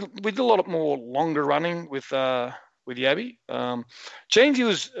pre-season we did a lot more longer running with Yabby. Jeans, he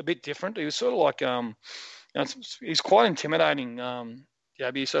was a bit different. He was sort of like he's quite intimidating.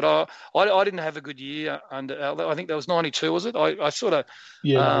 Yabby. He said, I didn't have a good year under. I think that was 92, was it? I sort of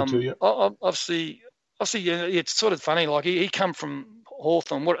 92. Yeah. Obviously. obviously, it's sort of funny. Like he come from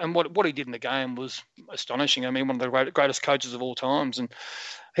Hawthorn, what he did in the game was astonishing. I mean, one of the greatest coaches of all times, and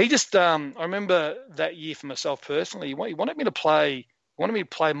he just. I remember that year for myself personally. He wanted me to play.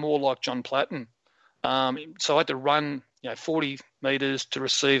 More like John Platten. So I had to run, 40 metres to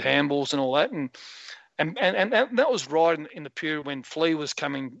receive handballs and all that, and that was right in the period when Flea was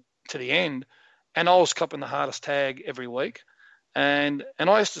coming to the end, and I was copping the hardest tag every week. And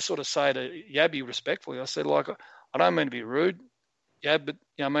I used to sort of say to Yabby respectfully, I said, like, I don't mean to be rude, but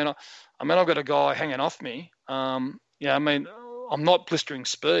I've got a guy hanging off me. I'm not blistering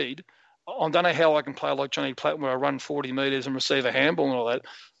speed. I don't know how I can play like Johnny Platten where I run 40 metres and receive a handball and all that.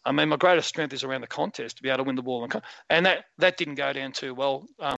 I mean, my greatest strength is around the contest to be able to win the ball, and that didn't go down too well.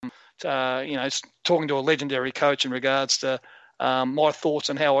 Talking to a legendary coach in regards to my thoughts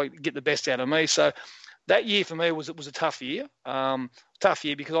on how I get the best out of me. So that year for me was a tough year. Tough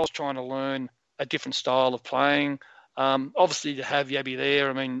year because I was trying to learn a different style of playing. Obviously, to have Yabby there,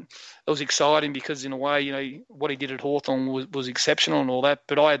 I mean, it was exciting because in a way, what he did at Hawthorn was exceptional and all that.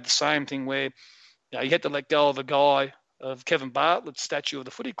 But I had the same thing where you had to let go of a guy, of Kevin Bartlett's statue of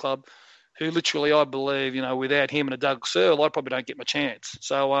the footy club, who literally, I believe, without him and a Doug Searle, I probably don't get my chance.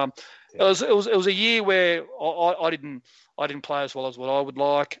 So it was a year where I didn't play as well as what I would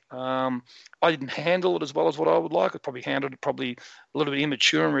like. I didn't handle it as well as what I would like. I probably handled it a little bit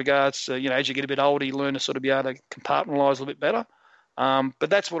immature in regards to, as you get a bit older, you learn to sort of be able to compartmentalise a little bit better. But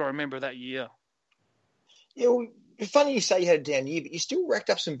that's what I remember that year. Yeah, well, it's funny you say you had a down year, but you still racked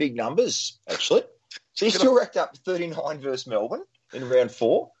up some big numbers, actually. So you still racked up 39 versus Melbourne in round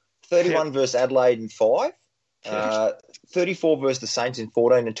 4, 31 versus Adelaide in 5, 34 versus the Saints in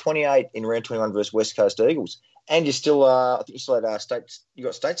 14, and 28 in round 21 versus West Coast Eagles. And you still, I think you still had you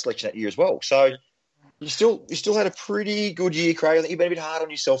got state selection that year as well. So you still had a pretty good year, Craig. I think you've been a bit hard on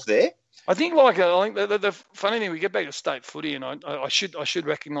yourself there. I think the funny thing, we get back to state footy, and I should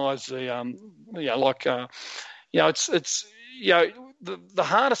recognise the the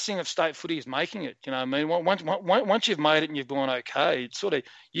hardest thing of state footy is making it. I mean, once you've made it and you've gone okay, it's sort of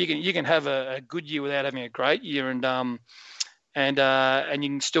you can have a good year without having a great year, and you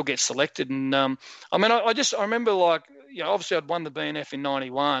can still get selected. And I remember, obviously I'd won the BNF in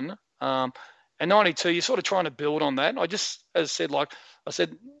 91, and 92. You're sort of trying to build on that. And as I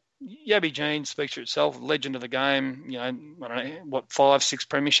said, Yabby Jean speaks for itself, legend of the game. I don't know 5, 6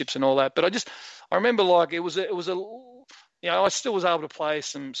 premierships and all that. But I remember it was I still was able to play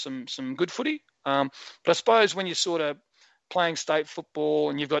some good footy. But I suppose when you're sort of playing state football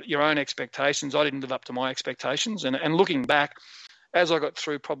and you've got your own expectations, I didn't live up to my expectations. And looking back, as I got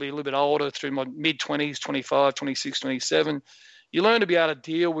through probably a little bit older, through my mid-20s, 25, 26, 27, you learn to be able to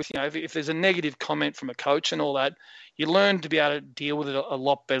deal with, if there's a negative comment from a coach and all that, you learn to be able to deal with it a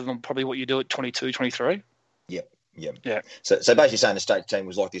lot better than probably what you do at 22, 23. Yep. Yeah. So basically saying the state team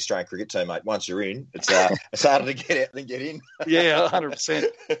was like the Australian cricket team, mate. Once you're in, it's harder to get out than get in. Yeah, 100%.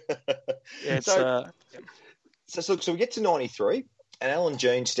 Yeah, So we get to 93, and Alan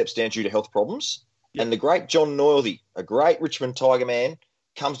Jean steps down due to health problems, and the great John Noilthy, a great Richmond Tiger man,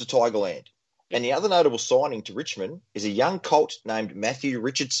 comes to Tigerland. And the other notable signing to Richmond is a young colt named Matthew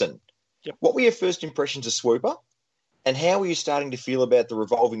Richardson. Yep. What were your first impressions of Swooper? And how were you starting to feel about the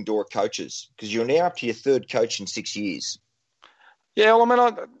revolving door of coaches? Because you're now up to your third coach in 6 years. Yeah, well,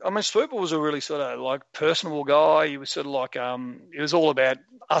 I mean, Swooper was a really sort of personable guy. He was sort of it was all about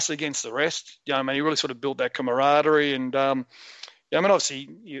us against the rest. He really sort of built that camaraderie. And, obviously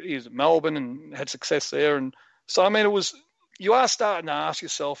he was at Melbourne and had success there. And so, it was, you are starting to ask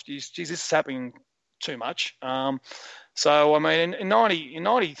yourself, geez, this is happening too much. In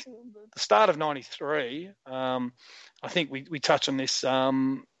the start of 93, I think we touched on this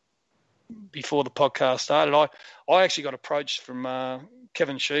before the podcast started. I actually got approached from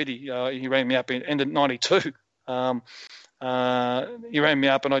Kevin Sheedy. He rang me up in end of 92. He rang me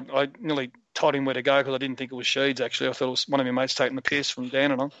up and I nearly told him where to go because I didn't think it was Sheeds, actually. I thought it was one of my mates taking the piss from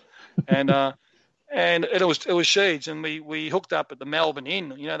Dandenong. And it was Sheeds, and we hooked up at the Melbourne Inn,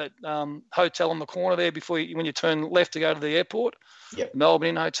 that hotel on the corner there when you turn left to go to the airport. Yep. Melbourne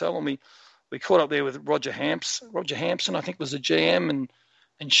Inn Hotel, and we caught up there with Roger Hampson, I think, was the GM, and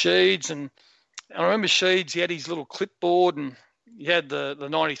Sheeds, and I remember Sheeds, he had his little clipboard, and he had the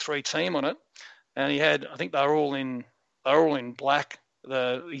 93 team on it, and he had, I think they were all in black,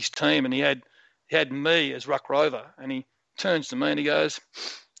 his team, and he had me as Ruck Rover, and he turns to me and he goes,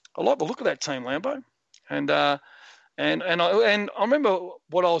 I like the look of that team, Lambo. And I remember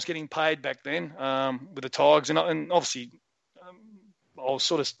what I was getting paid back then with the Tigers, and obviously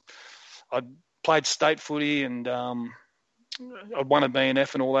I'd played state footy and I'd won a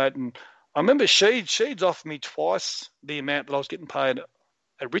BNF and all that, and I remember Sheeds offered me twice the amount that I was getting paid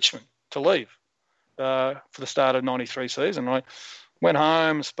at Richmond to leave for the start of '93 season. I went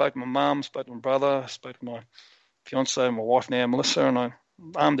home, spoke to my mum, spoke to my brother, spoke to my fiance, my wife now, Melissa, and I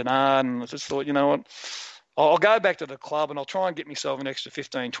ummed and ahed, and I just thought, you know what, I'll go back to the club and I'll try and get myself an extra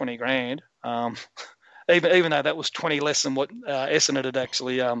 15, 20 grand, even though that was 20 less than what Essendon had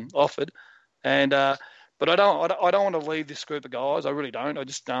actually offered. And but I don't want to leave this group of guys. I really don't. I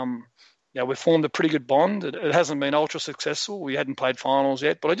just we've formed a pretty good bond. It hasn't been ultra successful. We hadn't played finals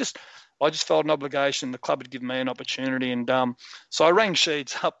yet, but I just felt an obligation. The club had given me an opportunity, and so I rang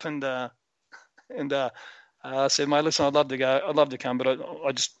Sheeds up and I said, mate, listen, I'd love to go. I'd love to come, but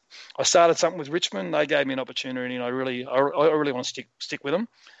I started something with Richmond. They gave me an opportunity, and I really want to stick with them.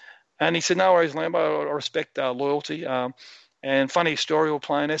 And he said, no worries, Lambo. I respect loyalty. And funny story, we're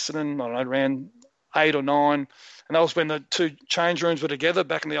playing Essendon. I don't know, around 8 or 9, and that was when the two change rooms were together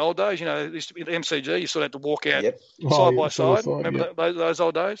back in the old days. You know, it used to be the MCG. You sort of had to walk out side by side. Remember those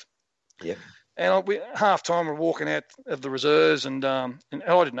old days? Yeah. And half time we're walking out of the reserves, and I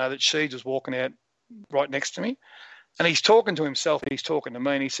didn't know that Sheeds was walking out right next to me, and he's talking to himself. He's talking to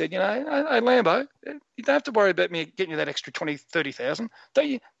me, and he said, "You know, hey Lambo, you don't have to worry about me getting you that extra 20, 30,000.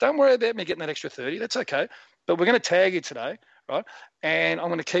 Don't worry about me getting that extra 30. That's okay. But we're going to tag you today, right? And I'm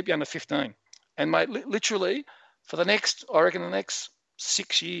going to keep you under 15." And mate, literally for the next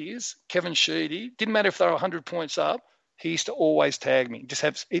 6 years, Kevin Sheedy, didn't matter if they were 100 points up, he used to always tag me.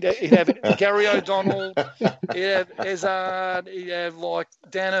 He'd have Gary O'Donnell, he'd have Ezard, he'd have like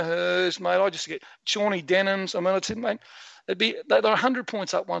Danaher's, mate. I just get Shawnee Denham's. I mean, I said, mate, they're 100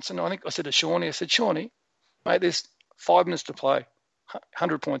 points up once, and I think I said to Shawnee, Shawnee, mate, there's 5 minutes to play,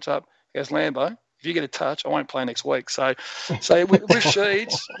 100 points up. He goes, Lambo, if you get a touch, I won't play next week. So with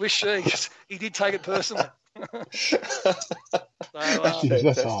Sheeds, he did take it personally. That's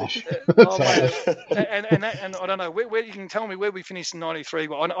harsh. And I don't know where you can tell me where we finished in '93. I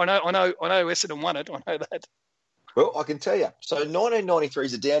know Essendon won it. I know that. Well, I can tell you. So 1993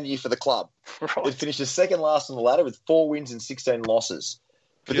 is a down year for the club. Right. It finished second last on the ladder with 4 wins and 16 losses.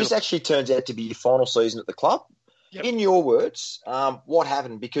 But this actually turns out to be your final season at the club. Yep. In your words, what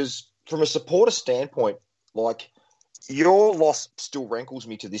happened? Because from a supporter standpoint, like, your loss still rankles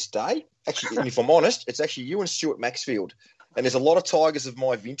me to this day. Actually, and if I'm honest, it's actually you and Stuart Maxfield. And there's a lot of Tigers of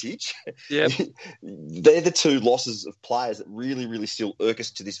my vintage. Yep. They're the 2 losses of players that really, really still irk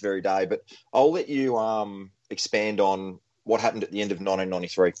us to this very day. But I'll let you expand on what happened at the end of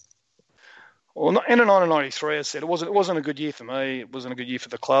 1993. Well, end of 1993, I said, it wasn't a good year for me. It wasn't a good year for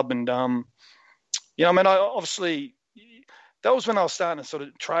the club. And, obviously that was when I was starting to sort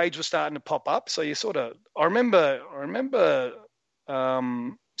of, trades were starting to pop up. So you sort of, I remember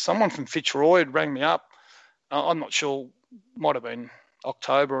someone from Fitzroy rang me up. I'm not sure, might have been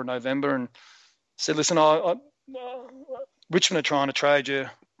October or November, and said, "Listen, Richmond are trying to trade you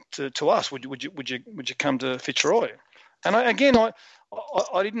to us. Would you come to Fitzroy?" And I didn't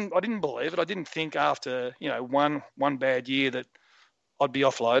believe it. I didn't think after one bad year that I'd be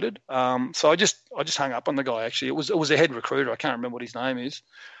offloaded. So I just hung up on the guy. Actually, it was a head recruiter. I can't remember what his name is.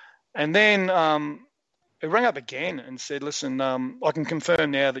 And then he rang up again and said, "Listen, I can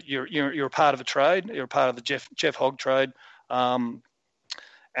confirm now that you're a part of a trade. You're a part of the Jeff Hogg trade." And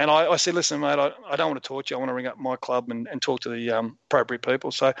I said, "Listen, mate, I don't want to talk to you. I want to ring up my club and talk to the appropriate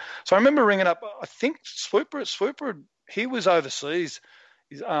people." So I remember ringing up. I think Swooper. He was overseas.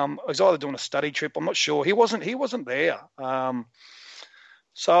 He's either doing a study trip. I'm not sure. He wasn't there.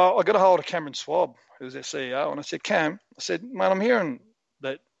 So I got a hold of Cameron Swab, who was their CEO, and I said, "Cam," I said, "mate, I'm hearing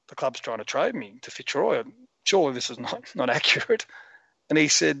that the club's trying to trade me to Fitzroy. Surely this is not accurate." And he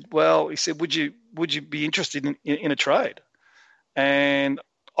said, "Would you be interested in a trade?" And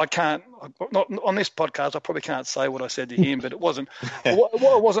I can't, not on this podcast, I probably can't say what I said to him, but it wasn't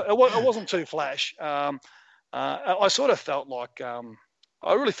too flash. I sort of felt like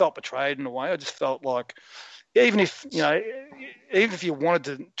I really felt betrayed in a way. I just felt like, even if you wanted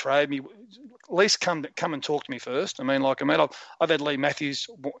to trade me, at least come and talk to me first. I've had Lee Matthews,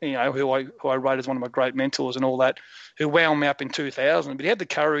 who I rate as one of my great mentors and all that, who wound me up in 2000. But he had the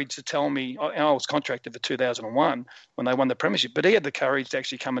courage to tell me, I was contracted for 2001 when they won the premiership. But he had the courage to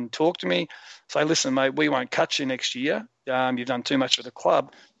actually come and talk to me, say, "Listen, mate, we won't cut you next year. You've done too much for the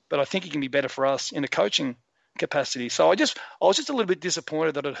club, but I think you can be better for us in a coaching capacity." So I was just a little bit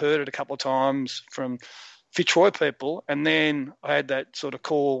disappointed that I'd heard it a couple of times from Fitzroy people, and then I had that sort of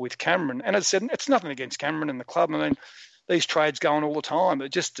call with Cameron. And as I said, it's nothing against Cameron and the club. I mean, these trades go on all the time.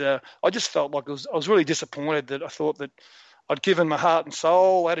 But I just felt like I was really disappointed that I thought that I'd given my heart and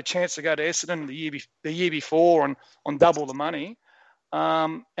soul. I had a chance to go to Essendon the year before on double the money,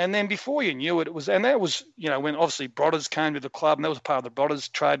 And then before you knew it, that was, when obviously Brodders came to the club, and that was part of the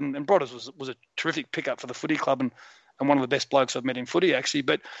Brodders trade, and Brodders was a terrific pickup for the footy club, and one of the best blokes I've met in footy, actually.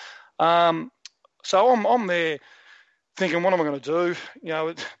 But so I'm there thinking, what am I going to do?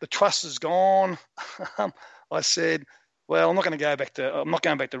 The trust is gone. I said, well, I'm not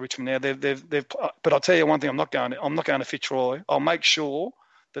going back to Richmond now. But I'll tell you one thing, I'm not going to Fitzroy. I'll make sure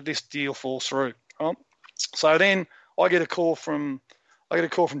that this deal falls through. Right? So then I get a call from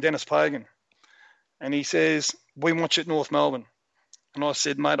Dennis Pagan, and he says, we want you at North Melbourne. And I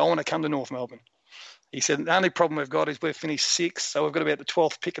said, mate, I want to come to North Melbourne. He said, the only problem we've got is we've finished 6th, so we've got about the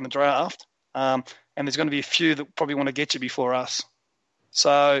 12th pick in the draft, and there's going to be a few that probably want to get you before us.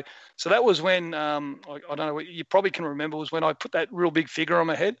 So that was when, I don't know, you probably can remember, was when I put that real big figure on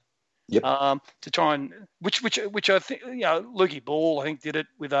my head. Yep. To try and, which I think, Lukey Ball, I think, did it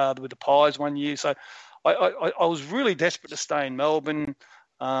with the Pies one year. So I was really desperate to stay in Melbourne.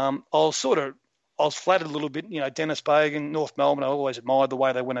 I was flattered a little bit, Dennis Pagan, North Melbourne. I always admired the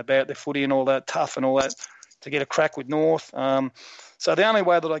way they went about their footy and all that, tough and all that, to get a crack with North. So the only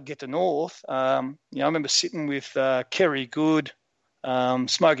way that I could get to North, I remember sitting with Kerry Good,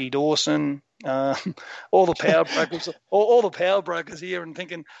 Smokey Dawson, all the power brokers, all the power brokers here, and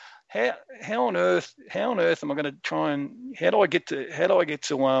thinking, how on earth am I going to try and how do I get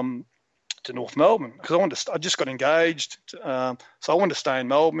to North Melbourne? Because I just got engaged, so I wanted to stay in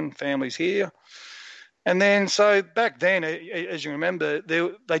Melbourne. Family's here, and then so back then, as you remember,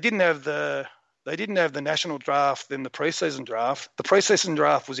 they didn't have the national draft, then the preseason draft. The preseason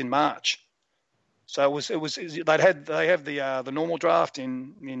draft was in March, so they have the normal draft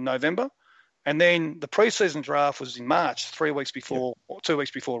in November, and then the preseason draft was in March, 3 weeks before, or 2 weeks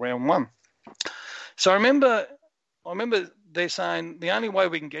before round one. So I remember they're saying the only way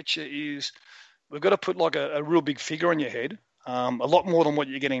we can get you is we've got to put like a real big figure on your head, a lot more than what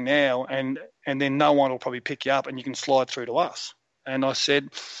you're getting now, and then no one will probably pick you up, and you can slide through to us. And I said,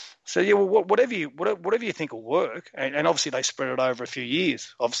 yeah, well, whatever you think will work, and obviously they spread it over a few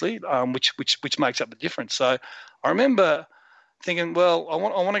years, obviously, which makes up the difference. So I remember thinking, well, I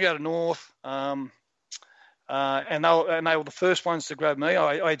want to go to North, and they were the first ones to grab me.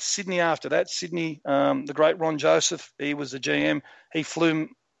 I had Sydney after that. Sydney, the great Ron Joseph, he was the GM. He flew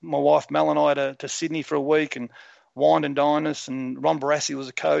my wife Mel and I to Sydney for a week and wined and dined us, and Ron Barassi was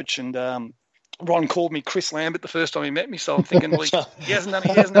a coach, and Ron called me Chris Lambert the first time he met me, so I'm thinking, well, he hasn't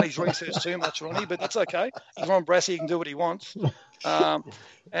done his research too much, Ronnie, but that's okay. He's Ron Barassi, he can do what he wants.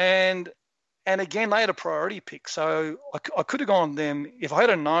 And again, they had a priority pick, so I could have gone them if I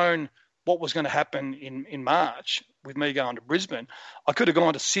had known what was going to happen in March with me going to Brisbane. I could have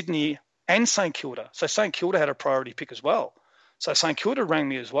gone to Sydney and St Kilda. So St Kilda had a priority pick as well. So St Kilda rang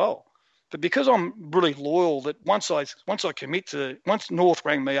me as well. But because I'm really loyal, that once North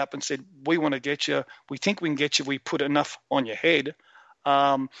rang me up and said, we want to get you, we think we can get you, we put enough on your head,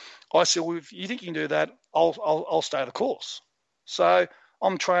 I said, well, if you think you can do that, I'll stay the course. So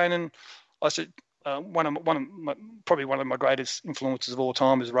I'm training. I said, one of my greatest influences of all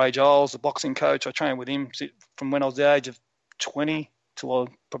time is Ray Giles, the boxing coach. I trained with him from when I was the age of 20 till I was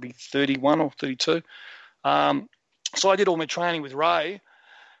probably 31 or 32. So I did all my training with Ray,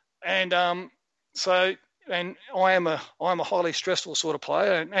 and I am a highly stressful sort of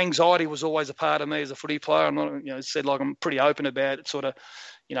player, and anxiety was always a part of me as a footy player. I'm not, said like I'm pretty open about it. Sort of,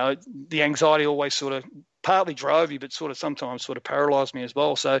 the anxiety always sort of partly drove you, but sort of sometimes sort of paralysed me as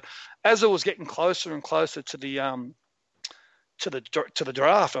well. So as I was getting closer and closer to the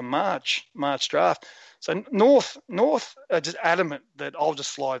draft, a March draft, so North are just adamant that I'll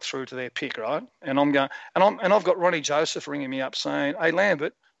just slide through to their pick, right? And I've got Ronnie Joseph ringing me up saying, "Hey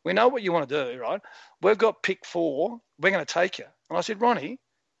Lambert, we know what you want to do, right? We've got pick 4. We're going to take you." And I said, "Ronnie,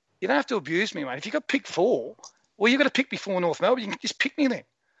 you don't have to abuse me, mate. If you got pick 4, well, you've got to pick before North Melbourne. You can just pick me then."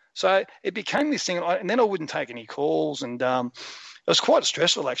 So it became this thing, and then I wouldn't take any calls, and it was quite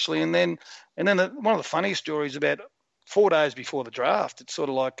stressful actually. And then one of the funny stories, about 4 days before the draft, it's sort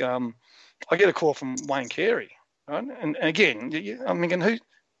of like I get a call from Wayne Carey, right? And again, I'm thinking,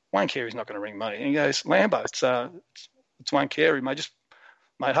 Wayne Carey's not going to ring me. And he goes, "Lambo, it's Wayne Carey, mate.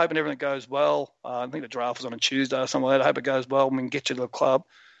 Mate, hoping everything goes well. I think the draft was on a Tuesday or something like that. I hope it goes well. We can get you to the club."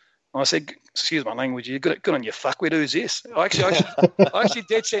 And I said, "Excuse my language, you're good on your fuckwit. Who's this?" I actually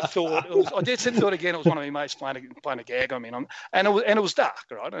dead set thought again. It was one of my mates playing a gag on me, and it was dark,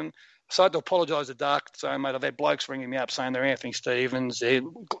 right? And so I had to apologise to Dark, saying, "Mate, I've had blokes ringing me up saying they're Anthony Stevens, they're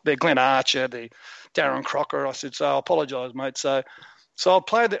Glenn Archer, they're Darren Crocker." I said, "So I apologise, mate." So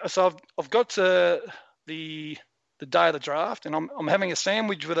I've got to the day of the draft, and I'm having a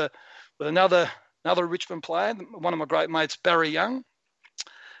sandwich with another Richmond player, one of my great mates, Barry Young.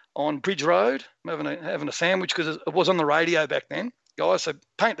 on Bridge Road. I'm having a sandwich because it was on the radio back then, guys. So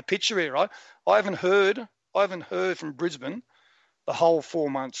paint the picture here, right? I haven't heard from Brisbane the whole 4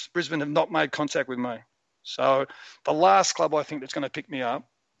 months. Brisbane have not made contact with me. So the last club I think that's going to pick me up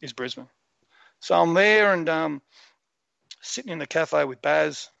is Brisbane. So I'm there and sitting in the cafe with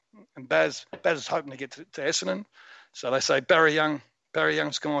Baz, and Baz is hoping to get to Essendon. So they say Barry Young's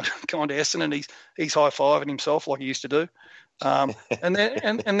gone to Essendon. He's high-fiving himself like he used to do. And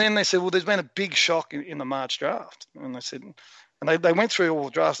then they said, well, there's been a big shock in the March draft. And they said, and they went through all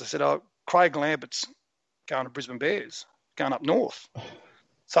the drafts. They said, oh, Craig Lambert's going to Brisbane Bears, going up north.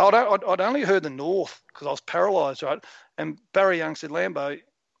 So I'd only heard the north because I was paralysed, right? And Barry Young said, Lambo,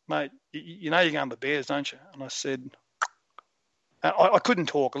 mate, you know you're going to the Bears, don't you? And I said, I couldn't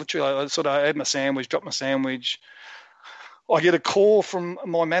talk. Literally, I had my sandwich, dropped my sandwich. I get a call from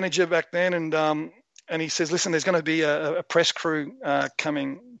my manager back then, and he says, listen, there's going to be a press crew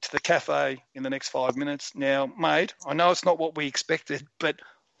coming to the cafe in the next 5 minutes. Now, mate, I know it's not what we expected, but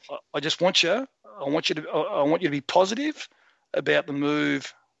I just want you to be positive about the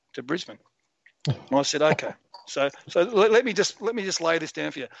move to Brisbane. And I said, okay. So let me just lay this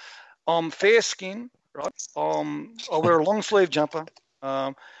down for you. I'm fair skin, right? I wear a long sleeve jumper.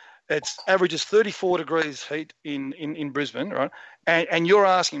 It averages 34 degrees heat in Brisbane, right? And you're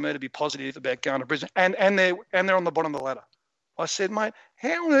asking me to be positive about going to Brisbane, and they're on the bottom of the ladder. I said, mate,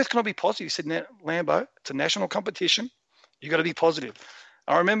 how on earth can I be positive? He said, Lambo, it's a national competition. You got to be positive.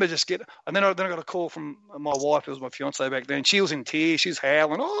 I remember and then I got a call from my wife, who was my fiance back then. She was in tears. She was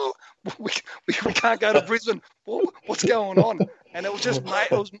howling. Oh, we can't go to Brisbane. What's going on? And it was just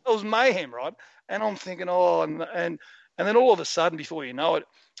it was mayhem, right? And I'm thinking, and then all of a sudden, before you know it,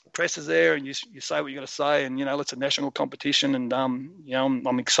 press is there, and you say what you got to say, and it's a national competition, and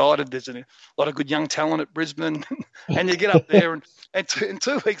I'm excited. There's a lot of good young talent at Brisbane, and you get up there, and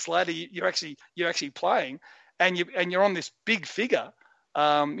 2 weeks later, you're actually playing, and you're on this big figure.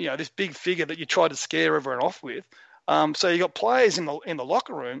 This big figure that you try to scare everyone off with. So you got players in the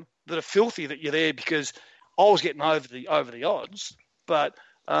locker room that are filthy that you're there because I was getting over the odds. But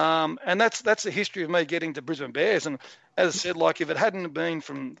and that's the history of me getting to Brisbane Bears. And as I said, like if it hadn't been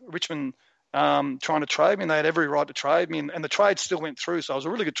from Richmond trying to trade me, and they had every right to trade me, and the trade still went through. So it was a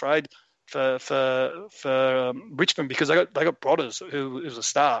really good trade for Richmond because they got Brodders, who was a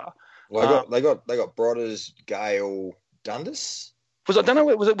star. Well, they got Brodders, Gale, Dundas. Was it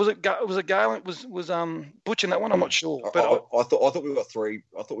Gale? Was Butch in that one? I'm not sure. But I thought we got three.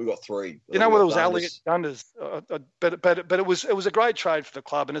 You know whether it was Elliott, Dundas, but it was a great trade for the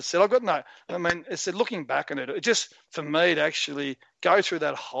club. And it said it said looking back on it just for me to actually go through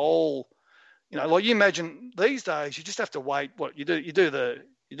that whole, like you imagine these days you just have to wait. What you do the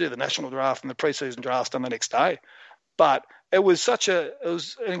national draft and the preseason draft on the next day, but it was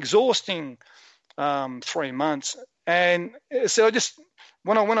an exhausting 3 months. And so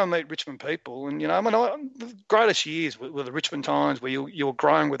when I meet Richmond people, and the greatest years were the Richmond times where you were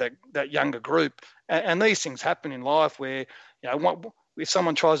growing with that younger group, and these things happen in life where if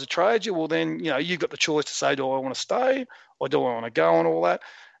someone tries to trade you, well then you've got the choice to say, do I want to stay or do I want to go and all that,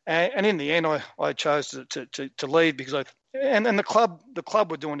 and in the end I chose to leave because the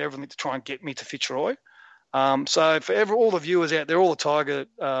club were doing everything to try and get me to Fitzroy. So for all the viewers out there, all the Tiger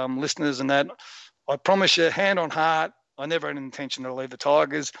listeners and that, I promise you, hand on heart, I never had an intention to leave the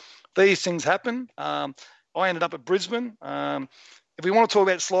Tigers. These things happen. I ended up at Brisbane. If we want to talk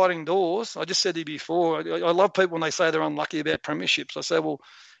about sliding doors, I just said to you before, I love people when they say they're unlucky about premierships. I say, well,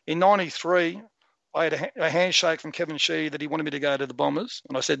 in 93, I had a handshake from Kevin Shee that he wanted me to go to the Bombers,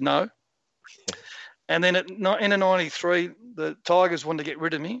 and I said no. And then in 93, the Tigers wanted to get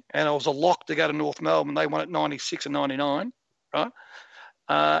rid of me, and I was a lock to go to North Melbourne. They won at 96 and 99, right?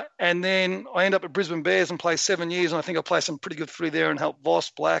 And then I end up at Brisbane Bears and play 7 years, and I think I play some pretty good footy there and help Voss,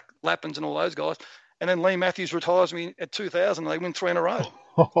 Black, Lappins and all those guys. And then Lee Matthews retires me at 2000 and they win 3 in a row.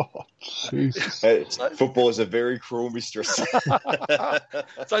 Oh, Jesus. Football is a very cruel mistress.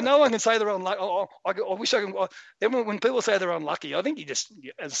 So no one can say they're unlucky. I wish I can. When people say they're unlucky, I think you just,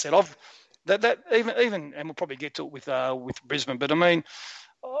 as I said, that even, and we'll probably get to it with Brisbane, but I mean,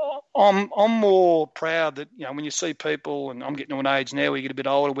 I'm more proud that when you see people, and I'm getting to an age now where you get a bit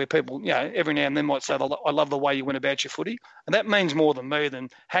older, where people every now and then might say, I love the way you went about your footy, and that means more than me than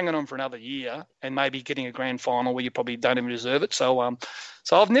hanging on for another year and maybe getting a grand final where you probably don't even deserve it. So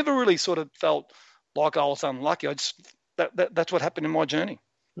I've never really sort of felt like I was unlucky. That's what happened in my journey.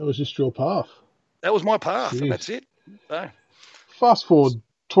 That was just your path. That was my path, and that's it. So. Fast forward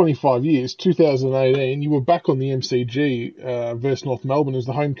 25 years, 2018, you were back on the MCG versus North Melbourne as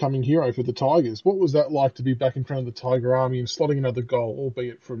the homecoming hero for the Tigers. What was that like to be back in front of the Tiger Army and slotting another goal,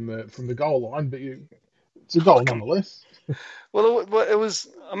 albeit from the goal line? But it's a goal nonetheless. Well, it was.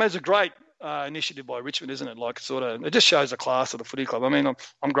 I mean, it's a great initiative by Richmond, isn't it? Like, it just shows the class of the footy club. I mean,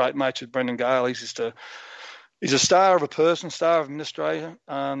 I'm great mates with Brendan Gale. He's a star of a person, star of administrator.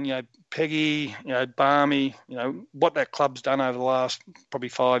 Peggy, Barmy, what that club's done over the last probably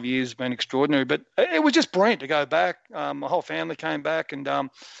 5 years has been extraordinary. But it was just brilliant to go back. My whole family came back, and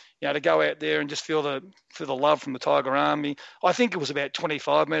to go out there and just feel the love from the Tiger Army. I think it was about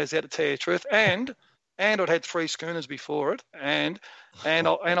 25 metres out, to tell you the truth, and I'd had 3 schooners before it, and I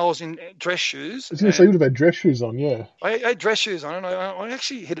was in dress shoes. I was going to say, you would have had dress shoes on, yeah. I had dress shoes on, and I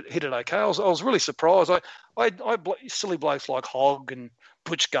actually hit it okay. I was really surprised. I silly blokes like Hogg and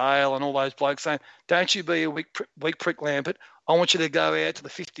Butch Gale and all those blokes saying, "Don't you be a weak prick, Lampert. I want you to go out to the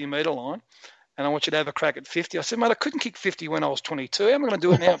 50-metre line, and I want you to have a crack at 50." I said, "Mate, I couldn't kick 50 when I was 22. How am I going to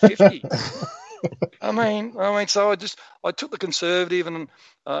do it now at 50?" I mean, so I took the conservative, and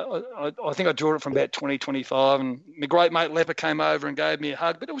I think I drew it from about 20-25, and my great mate Lepper came over and gave me a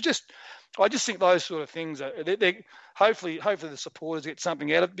hug. But it was I just think those sort of things, hopefully the supporters get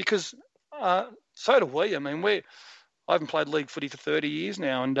something out of it, because so do we. I mean, I haven't played league footy for 30 years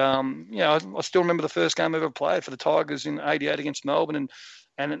now, and I still remember the first game I ever played for the Tigers in '88 against Melbourne,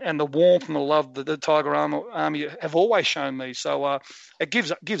 and the warmth and the love that the Tiger Army have always shown me. So it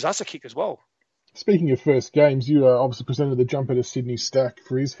gives us a kick as well. Speaking of first games, you obviously presented the jumper to Sydney Stack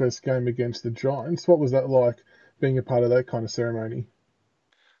for his first game against the Giants. What was that like, being a part of that kind of ceremony?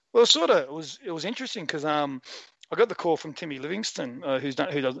 Well, it was interesting, because I got the call from Timmy Livingston, who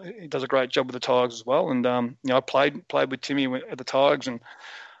does a great job with the Tigers as well, and I played with Timmy at the Tigers,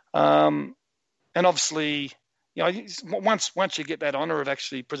 and obviously, once you get that honour of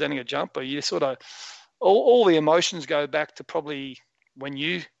actually presenting a jumper, you all the emotions go back to probably when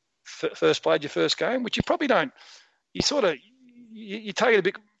you first played your first game, which you probably don't. You you take it a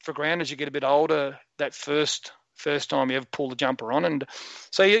bit for granted as you get a bit older. That first time you ever pull the jumper on, and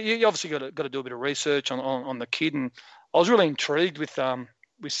so you obviously got to do a bit of research on the kid. And I was really intrigued with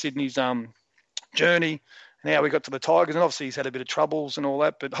Sydney's journey and how we got to the Tigers. And obviously he's had a bit of troubles and all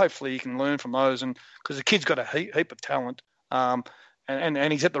that, but hopefully he can learn from those. And because the kid's got a heap of talent,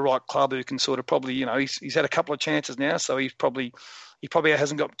 and he's at the right club who can probably he's had a couple of chances now, so he probably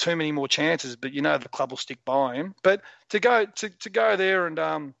hasn't got too many more chances, but the club will stick by him. But to go there, and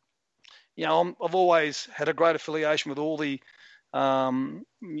I've always had a great affiliation with all the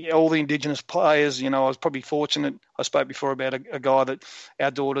Indigenous players. I was probably fortunate. I spoke before about a guy that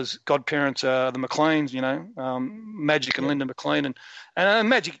our daughter's godparents are the McLeans. Magic and Linda McLean, and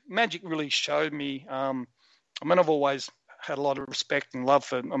Magic really showed me. I've always had a lot of respect and love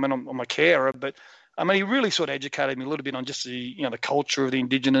for. I'm a carer, but he really educated me a little bit on just the culture of the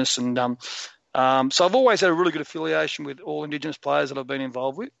Indigenous, and so I've always had a really good affiliation with all Indigenous players that I've been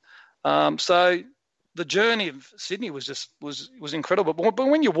involved with. So the journey of Sydney was incredible. But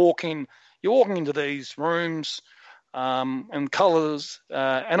when you're walking into these rooms and colours,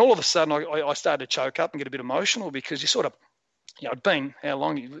 and all of a sudden I started to choke up and get a bit emotional, because it'd been how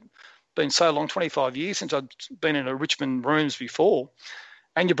long? It's been so long, 25 years since I'd been in a Richmond rooms before.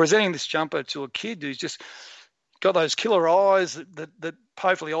 And you're presenting this jumper to a kid who's just got those killer eyes that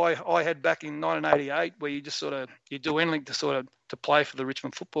hopefully I had back in 1988, where you just you do anything to play for the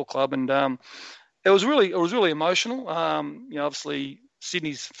Richmond Football Club, and it was really emotional. Obviously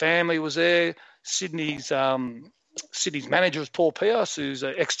Sydney's family was there. Sydney's manager was Paul Pias, who's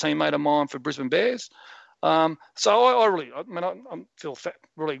an ex-teammate of mine for Brisbane Bears. So I feel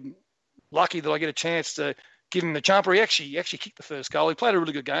really lucky that I get a chance to give him the jumper. He actually kicked the first goal. He played a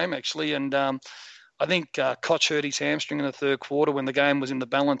really good game, actually, and I think Koch hurt his hamstring in the third quarter when the game was in the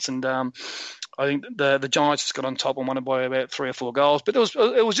balance, and I think the Giants just got on top and won it by about 3 or 4 goals. But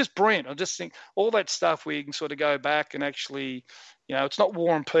it was just brilliant. I just think all that stuff where you can go back and actually, it's not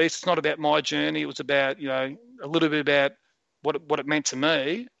War and Peace. It's not about my journey. It was about a little bit about what it meant to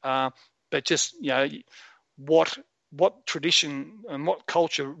me, but just what tradition and what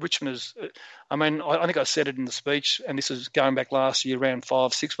culture Richmond is. I think I said it in the speech, and this is going back last year, around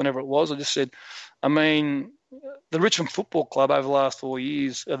 5, 6, whenever it was. I just said, the Richmond Football Club over the last 4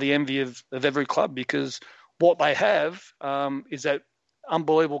 years are the envy of every club, because what they have is that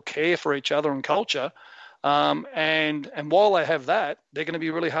unbelievable care for each other and culture. And while they have that, they're going to be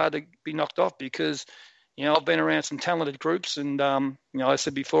really hard to be knocked off, because I've been around some talented groups, and I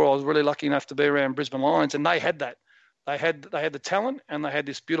said before, I was really lucky enough to be around Brisbane Lions, and they had that. They had the talent, and they had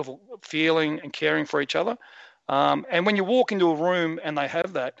this beautiful feeling and caring for each other. And when you walk into a room and they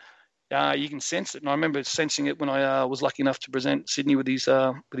have that, you can sense it. And I remember sensing it when I was lucky enough to present Sydney with his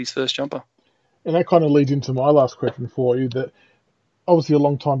first jumper. And that kind of leads into my last question for you, that obviously a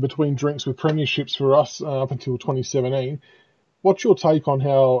long time between drinks with premierships for us up until 2017. What's your take on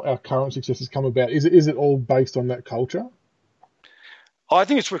how our current success has come about? Is it all based on that culture? I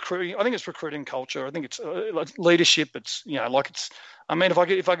think it's recruiting. I think it's recruiting culture. I think it's leadership. It's I mean, if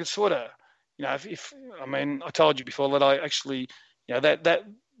I could sort of, if I mean, I told you before that I actually,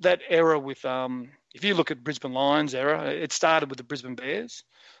 that era with if you look at Brisbane Lions era, it started with the Brisbane Bears.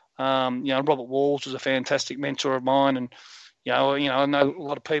 Robert Walsh was a fantastic mentor of mine, and I know a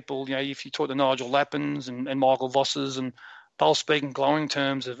lot of people. If you talk to Nigel Lappins and Michael Vosses, and they'll speak in glowing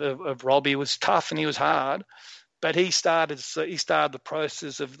terms of Rob. He was tough and he was hard, but he started the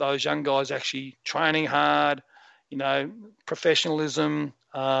process of those young guys actually training hard. Professionalism.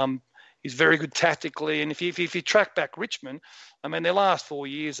 He's very good tactically, and if you track back Richmond, I mean, their last 4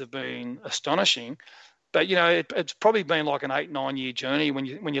 years have been astonishing. But it's probably been like an 8-9 year journey when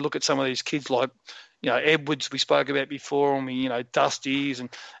you look at some of these kids like Edwards we spoke about before, and Dusties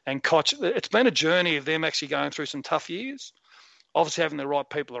and Koch. It's been a journey of them actually going through some tough years, obviously having the right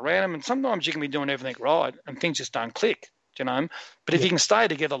people around them. And sometimes you can be doing everything right and things just don't click, But if you can stay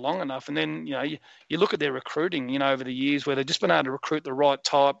together long enough, and then you look at their recruiting, over the years where they've just been able to recruit the right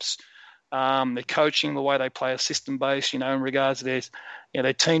types. Their coaching, the way they play a system base, in regards to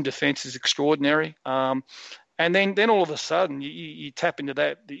their team defence is extraordinary. And then all of a sudden you tap into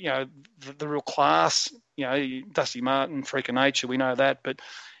that, the real class, Dusty Martin, freak of nature, we know that. But,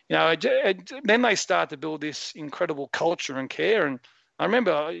 then they start to build this incredible culture and care. And I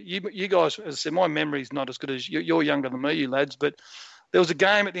remember you guys, as I said, my memory is not as good as you're younger than me, you lads, but there was a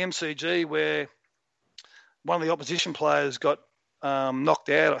game at the MCG where one of the opposition players got knocked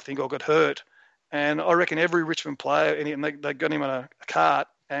out, I think, or got hurt. And I reckon every Richmond player, and they got him on a cart.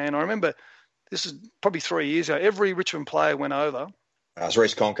 And I remember, this is probably 3 years ago, every Richmond player went over. It was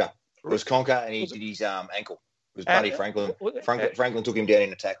Reece Conker. It was Conker, and he did his ankle. It was Buddy Franklin. Franklin took him down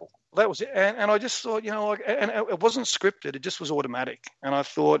in a tackle. That was it. And I just thought, and it wasn't scripted. It just was automatic. And I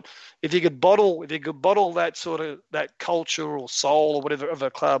thought, if you could bottle that sort of, that culture or soul or whatever of a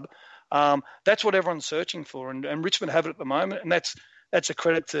club, that's what everyone's searching for, and Richmond have it at the moment, and that's a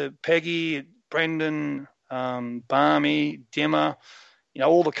credit to Peggy, Brendan, Barmy, Dimmer,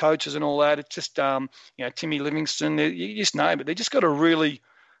 all the coaches and all that. It's just Timmy Livingston, you just name it. They just got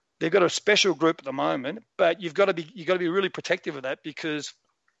they've got a special group at the moment, but you've got to be really protective of that, because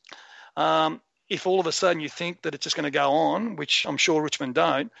if all of a sudden you think that it's just going to go on, which I'm sure Richmond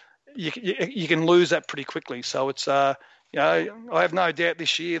don't, you can lose that pretty quickly. So it's I have no doubt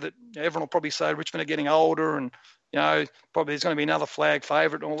this year that everyone will probably say Richmond are getting older, and probably there's going to be another flag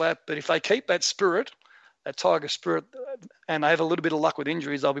favourite and all that. But if they keep that spirit, that Tiger spirit, and they have a little bit of luck with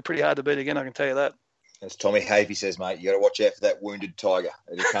injuries, they'll be pretty hard to beat again, I can tell you that. As Tommy Hafey says, mate, you got to watch out for that wounded tiger.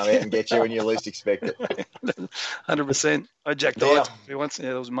 It'll come out and get you when you least expect it. 100%. Jack Dyer once.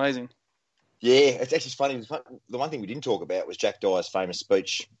 Yeah, that was amazing. Yeah, it's actually funny. The one thing we didn't talk about was Jack Dyer's famous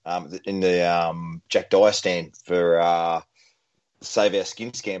speech in the Jack Dyer stand for Save Our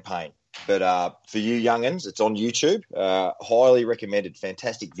Skins campaign. But for you young'uns, it's on YouTube. Highly recommended.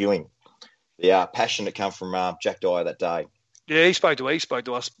 Fantastic viewing. The passion that come from Jack Dyer that day. Yeah, he spoke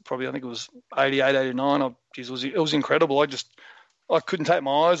to us probably, I think it was 88, 89. It was incredible. I couldn't take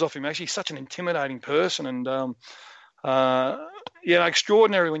my eyes off him. Actually, he's such an intimidating person, and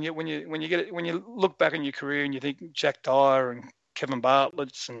extraordinary when you look back on your career and you think Jack Dyer and Kevin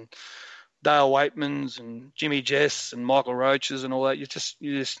Bartlett's and Dale Waitmans and Jimmy Jess and Michael Roaches and all that.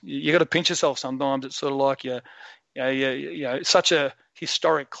 You got to pinch yourself sometimes. It's sort of like it's such a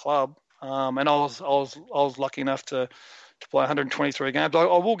historic club. And I was lucky enough to play 123 games. I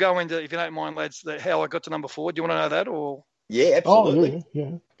will go into, if you don't mind, lads, how I got to number 4. Do you want to know that, or? Yeah, absolutely. Oh,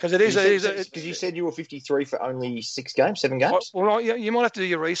 yeah. Because it is because you said you were 53 for only 7 games. Well, you might have to do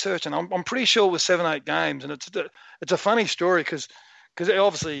your research, and I'm pretty sure it was 7-8 games, and it's a funny story because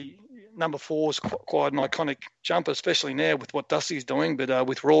obviously number 4 is quite an iconic jumper, especially now with what Dusty's doing, but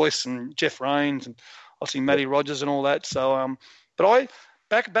with Royce and Jeff Rains and obviously Matty Rogers and all that. So, but I.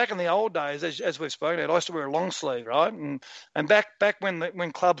 Back in the old days, as we've spoken about, I used to wear a long sleeve, right? And back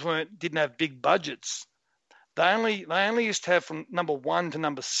when clubs didn't have big budgets, they only used to have from number 1 to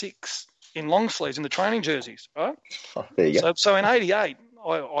number 6 in long sleeves in the training jerseys, right? Oh, there you go. So in '88,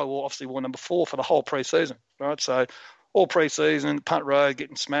 I obviously wore number 4 for the whole pre-season, right? So all pre-season, punt road,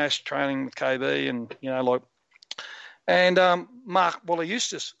 getting smashed, training with KB, and Mark Wally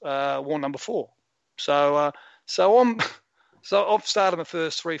Eustace wore number 4. So So I've started my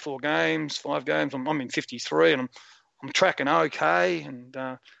first 3-4 games, 5 games. I'm in 53, and I'm tracking okay, and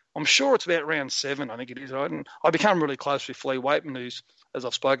I'm sure it's about round 7, I think it is, right? And I become really close with Flea Waitman, who's, as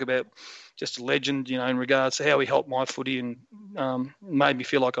I've spoke about, just a legend, in regards to how he helped my footy and made me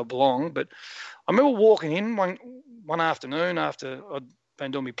feel like I belong. But I remember walking in one afternoon after I'd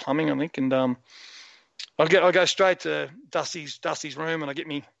been doing my plumbing, I think, and I go straight to Dusty's room, and I get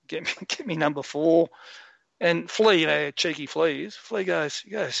me number 4. And Flea, cheeky Flea goes,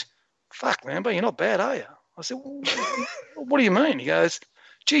 "Fuck, Lambo, you're not bad, are you?" I said, well, "What do you mean?" He goes,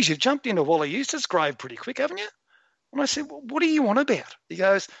 "Geez, you've jumped into Wally Eustace's grave pretty quick, haven't you?" And I said, well, "What do you want about?" He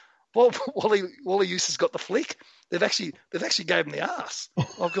goes, "Well, Wally Eustace got the flick. They've actually gave him the arse."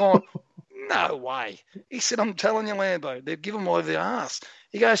 I've gone, "No way." He said, "I'm telling you, Lambo, they've given him over the arse."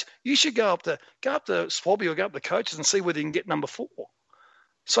 He goes, "You should go up to Swabby or go up to the coaches and see whether you can get number 4.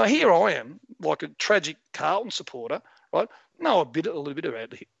 So here I am, like a tragic Carlton supporter, right? Know a little bit about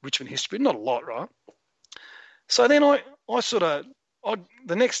the Richmond history, not a lot, right? So then I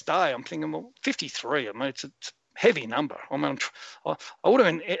the next day I'm thinking, well, 53. I mean, it's a heavy number. I mean, I would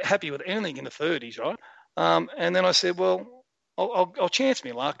have been happy with anything in the 30s, right? And then I said, well, I'll chance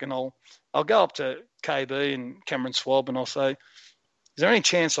my luck, and I'll go up to KB and Cameron Swab, and I'll say, "Is there any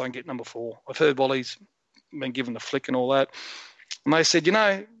chance I can get number 4? I've heard Wally's been given the flick and all that." And they said, "You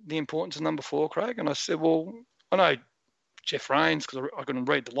know the importance of number 4, Craig?" And I said, "Well, I know Jeff Rains, because I couldn't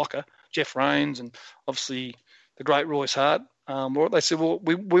read the locker, Jeff Rains, and obviously the great Royce Hart." They said, "Well,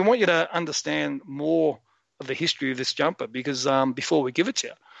 we want you to understand more of the history of this jumper, because before we give it to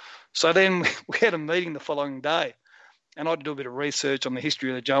you." So then we had a meeting the following day, and I had to do a bit of research on the history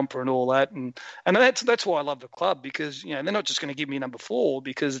of the jumper and all that, and that's why I love the club, because they're not just going to give me number 4,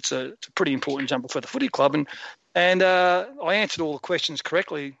 because it's a pretty important jumper for the footy club, and I answered all the questions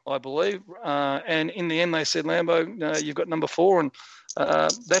correctly, I believe, and in the end they said, "Lambo, you've got number 4," and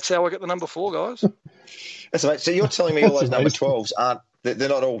that's how I got the number 4, guys. That's right. So you're telling me all those number 12s they're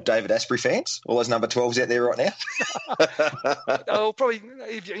not all David Asprey fans? All those number 12s out there right now? Oh, probably.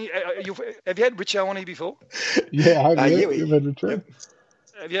 Have you had Richo on here before? Yeah, I have. You've had Richo.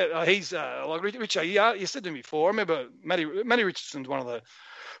 Yeah, he's like Richo. You said to me before. I remember Matty Richardson's one of the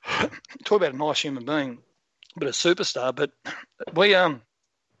talk about a nice human being, but a superstar. But we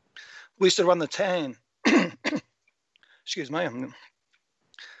used to run the tan. Excuse me.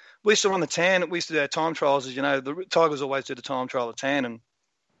 We used to run the tan. We used to do our time trials. As you know, the Tigers always do the time trial of the tan, and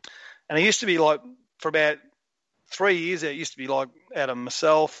it used to be like, for about 3 years, it used to be like out of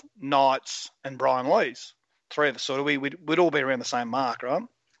myself, Knights, and Brian Lees. 3 of us sort of. We'd all be around the same mark, right?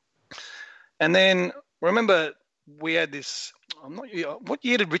 And then remember we had this. What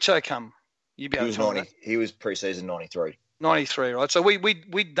year did Richo come? He was 90. He was pre-season 93. 93, right? So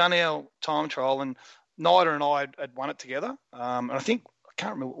we'd done our time trial, and Nida and I had won it together. And I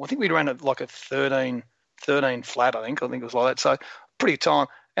can't remember. I think we ran it like a 13 flat. I think it was like that. So pretty good time.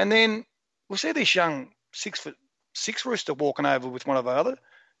 And then we see this young 6'6" rooster walking over with one of our other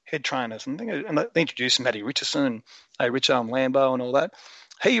head trainers, and they introduced Matty Richardson and Richo and Lambo and all that.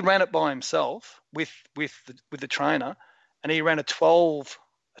 He ran it by himself with the trainer, and he ran a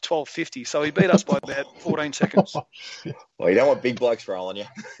 12.50. So he beat us by about 14 seconds. Well, you don't want big blokes rolling you.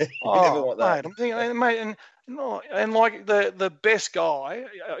 You never want that. Mate, I'm thinking, mate, and like the best guy,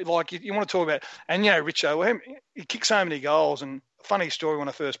 like you want to talk about, and Richo, he kicks so many goals. And a funny story, when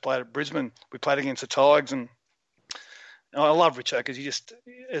I first played at Brisbane, we played against the Tigers, and I love Richo because he just,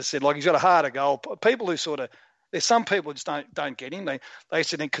 as I said, like he's got a heart of gold. People who sort of, there's some people just don't get him. They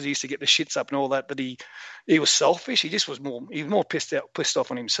used to think because he used to get the shits up and all that he was selfish. He just was more pissed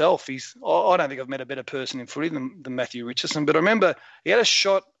off on himself. I don't think I've met a better person in footy than Matthew Richardson. But I remember he had a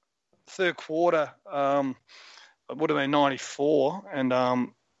shot third quarter, it would have been 94, and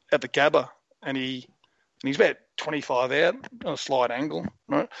at the Gabba, and he's about 25 out on a slight angle.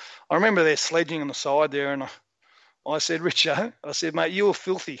 Right? I remember they're sledging on the side there, and I said, "Richo," I said, "Mate, you were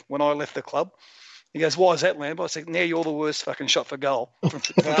filthy when I left the club." He goes, "Why is that, Lambo?" I said, "Now you're the worst fucking shot for goal from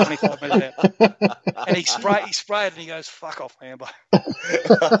 25 metres out." And he sprayed, and he goes, "Fuck off, Lambo."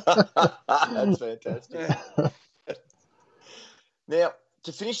 That's fantastic. Yeah. Now,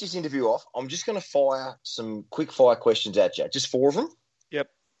 to finish this interview off, I'm just going to fire some quick fire questions at you. Just 4 of them.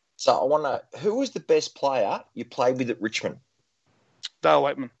 Yep. So I want to know, who was the best player you played with at Richmond? Dale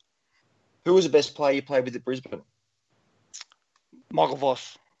Waitman. Who was the best player you played with at Brisbane? Michael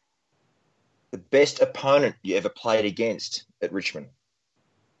Voss. The best opponent you ever played against at Richmond?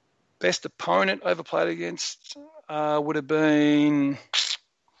 Best opponent I ever played against would have been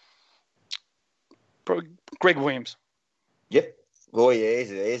probably Greg Williams. Yep. Oh, yeah,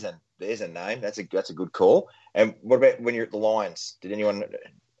 he is. And There's a name. That's a good call. And what about when you're at the Lions? Did anyone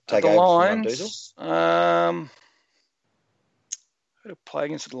take over Lions, from Diesel? Who to play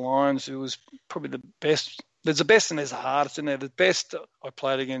against the Lions? Who was probably the best. There's the best and there's the hardest in there. The best I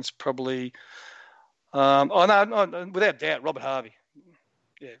played against probably, without doubt, Robert Harvey.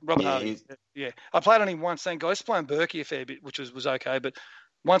 Yeah, Robert Harvey. Yeah, I played on him once. Thank God. I used to play on Berkey a fair bit, which was okay. But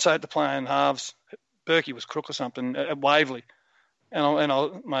once I had to play in halves, Berkey was crook or something at Waverley.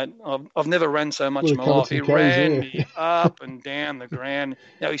 Mate, I've never ran so much in my life. He ran me up and down the ground.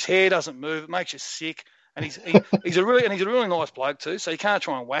 His hair doesn't move. It makes you sick. And he's a really nice bloke too. So you can't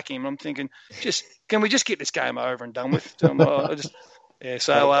try and whack him. I'm thinking, can we just get this game over and done with? Halves was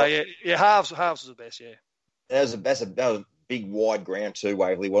the best. Yeah, that was a big wide ground too,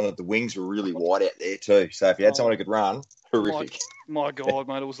 Waverley. One of the wings were really wide out there too. So if you had someone who could run, horrific. My God,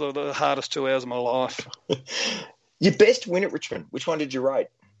 mate, it was the hardest 2 hours of my life. Your best win at Richmond, which one did you rate?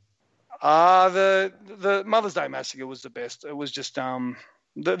 The Mother's Day Massacre was the best. It was just the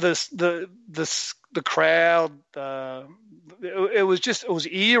crowd. It was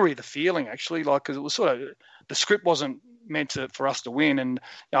eerie, the feeling actually, like, because it was sort of, the script wasn't meant for us to win, and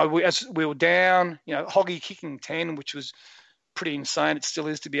as we were down, Hoggy kicking 10, which was pretty insane. It still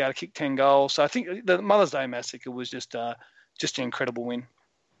is to be able to kick 10 goals. So I think the Mother's Day Massacre was just an incredible win.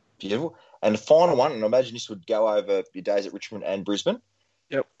 Beautiful. And the final one, and I imagine this would go over your days at Richmond and Brisbane.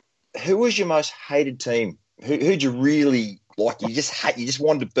 Yep. Who was your most hated team? Who'd you really like? You just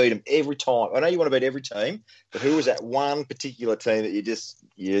wanted to beat them every time. I know you want to beat every team, but who was that one particular team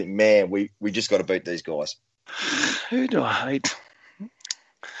that we just got to beat these guys? Who do I hate?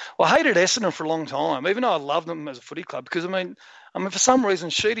 Well, I hated Essendon for a long time, even though I loved them as a footy club, because I mean, for some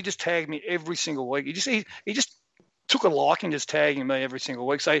reason, Sheedy just tagged me every single week. He just took a liking just tagging me every single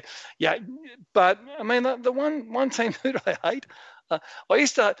week. So, yeah, but, I mean, the one team that I hate, I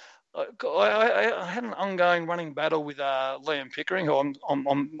had an ongoing running battle with Liam Pickering, who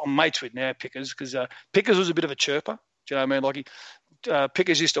I'm mates with now, Pickers, because Pickers was a bit of a chirper. Do you know what I mean? Like,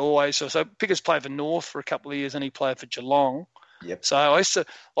 Pickers used to always, so Pickers played for North for a couple of years and he played for Geelong. Yep. So I used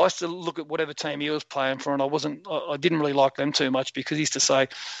to look at whatever team he was playing for, and I didn't really like them too much, because he used to say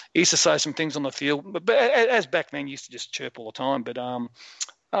some things on the field. But as back then, he used to just chirp all the time. But I'm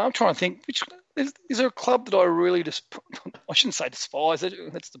trying to think, is there a club that I really I shouldn't say despise.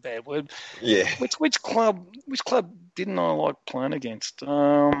 That's the bad word. Yeah. Which club didn't I like playing against?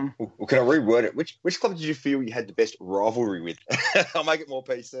 Well, can I reword it? Which club did you feel you had the best rivalry with? I'll make it more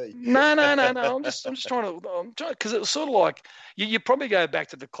PC. No. I'm just trying to, because it was sort of like you probably go back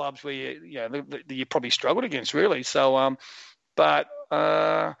to the clubs where you probably struggled against, really. So, but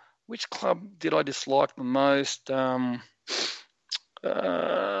which club did I dislike the most?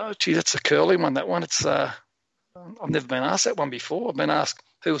 That's a curly one. That one, it's I've never been asked that one before. I've been asked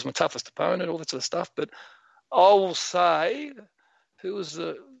who was my toughest opponent, all that sort of stuff. But I will say, who was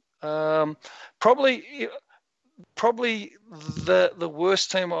the probably the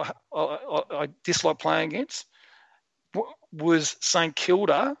worst team I disliked playing against was St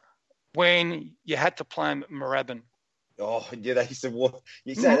Kilda, when you had to play them at Moorabbin. Oh yeah, they used to water.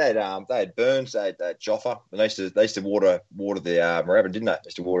 You say they had Burns, they had Joffa, and they used to water the Moorabbin, didn't they? They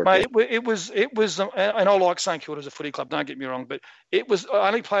used to water it. Mate, it was, and I like St Kilda as a footy club. Don't get me wrong, but it was. I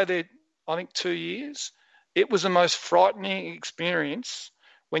only played there, I think, 2 years. It was the most frightening experience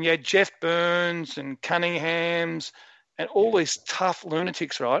when you had Jeff Burns and Cunninghams and all these tough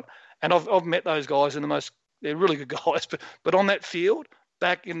lunatics, right? And I've met those guys, and they're really good guys. But on that field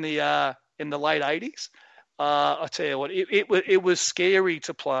back in the late 80s. I tell you what, it was scary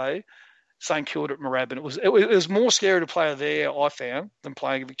to play St Kilda at Moorabbin. It was more scary to play there, I found, than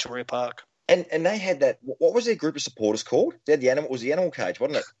playing at Victoria Park. And they had that. What was their group of supporters called? They had it was the animal cage,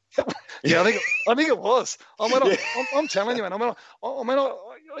 wasn't it? Yeah, I think it was. I'm telling you, man.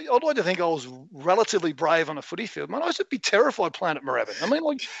 I'd like to think I was relatively brave on a footy field. Man, I used to be terrified playing at Moorabbin. I mean,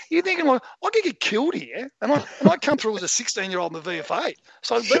 like, you're thinking, like, I could get killed here, and I come through as a 16-year-old in the VFA.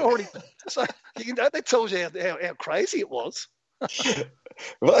 So that tells you how crazy it was.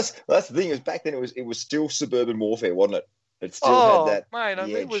 Well, that's the thing. Is back then it was still suburban warfare, wasn't it? It still had that. Mate, I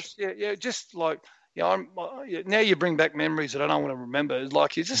mean, it was just like. Now you bring back memories that I don't want to remember. It's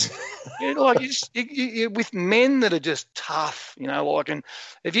like you're with men that are just tough, like, and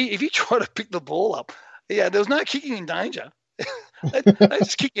if you try to pick the ball up, there was no kicking in danger. they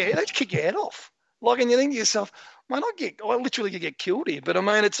just kick your head off. Like, and you think to yourself, man, I literally could get killed here. But I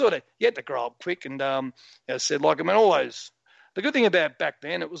mean, it's sort of, you had to grow up quick, and as I said, like, I mean, all those. The good thing about back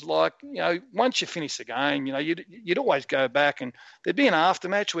then, it was like, once you finish the game, you'd always go back, and there'd be an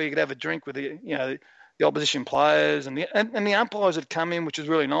aftermatch where you could have a drink with the opposition players and the umpires had come in, which was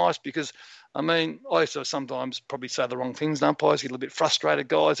really nice because, I mean, I used to sometimes probably say the wrong things, and umpires get a little bit frustrated,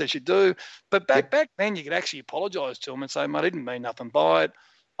 guys, as you do. But back then, you could actually apologise to them and say, mate, I didn't mean nothing by it.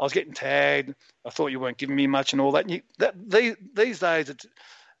 I was getting tagged. I thought you weren't giving me much and all that. And these days,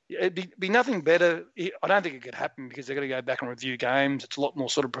 it'd be nothing better. I don't think it could happen because they've got to go back and review games. It's a lot more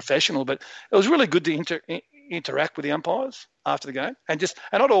sort of professional. But it was really good to interact with the umpires after the game. And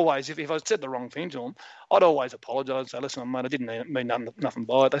I'd always, if I said the wrong thing to them, I'd always apologise and say, listen, mate, I didn't mean nothing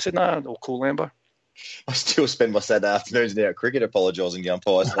by it. They said, no, all cool, Lambo. I still spend my Saturday afternoons now at cricket apologising to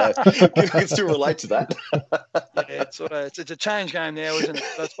umpires. So you can still relate to that. Yeah, it's a change game now, isn't it?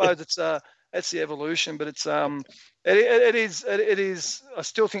 I suppose it's the evolution, but it is. I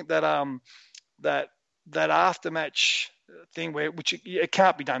still think that that after match thing which it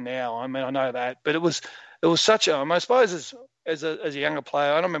can't be done now. I mean, I know that, but it was such a. I suppose as a younger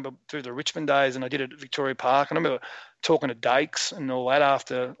player, I remember through the Richmond days, and I did it at Victoria Park, and I remember talking to Dakes and all that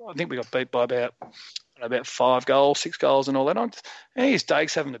after. I think we got beat by about 5 goals, 6 goals, and all that. And here's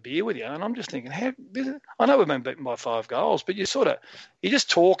Dakes having a beer with you, and I'm just thinking, I know we've been beaten by 5 goals, but you're just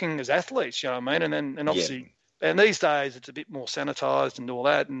talking as athletes, you know what I mean? And obviously. Yeah. And these days, it's a bit more sanitised and all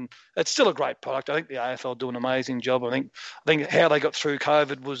that, and it's still a great product. I think the AFL do an amazing job. I think how they got through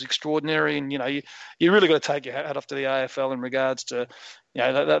COVID was extraordinary, and you really got to take your hat off to the AFL in regards to,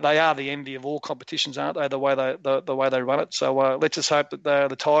 they are the envy of all competitions, aren't they? The way they run it. So let's just hope that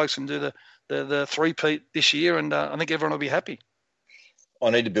the Tigers can do the three-peat this year, and I think everyone will be happy.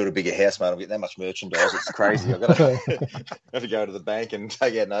 I need to build a bigger house, mate. I'm getting that much merchandise. It's crazy. I've got to have to go to the bank and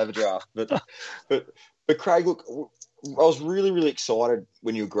take out an overdraft. But Craig, look, I was really, really excited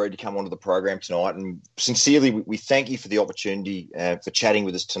when you agreed to come onto the program tonight, and sincerely, we thank you for the opportunity for chatting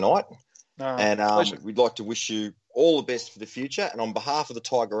with us tonight. We'd like to wish you all the best for the future. And on behalf of the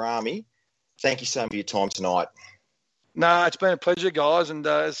Tiger Army, thank you so much for your time tonight. No, it's been a pleasure, guys. And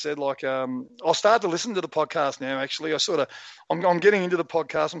as I said, I'll start to listen to the podcast now. Actually, I'm getting into the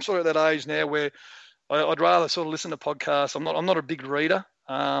podcast. I'm sort of at that age now where I'd rather sort of listen to podcasts. I'm not a big reader.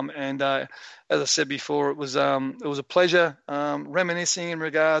 And as I said before, it was a pleasure reminiscing in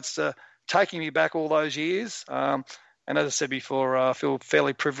regards to taking me back all those years. And as I said before, I feel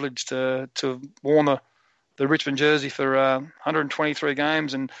fairly privileged to have worn the Richmond jersey for 123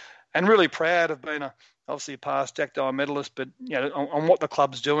 games, and really proud of being obviously a past Jack Dye medalist, but on what the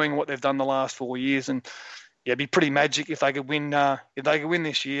club's doing, what they've done the last 4 years, and it'd be pretty magic if they could win. If they could win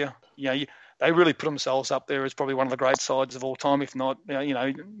this year, they really put themselves up there as probably one of the great sides of all time. If not,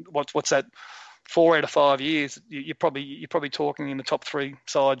 what's that? 4 out of 5 years, you're probably talking in the top 3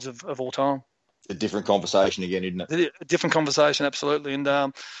 sides of all time. A different conversation again, isn't it? A different conversation, absolutely.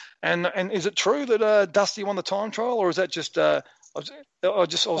 And is it true that Dusty won the time trial, or is that just? I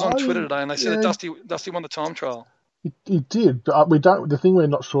was on Twitter today, and they said that Dusty won the time trial. He did, but we don't. The thing we're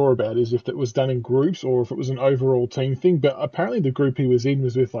not sure about is if it was done in groups or if it was an overall team thing. But apparently, the group he was in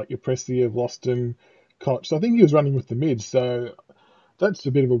was with your Prestia, Vlastuin, Koch. So I think he was running with the mids. So that's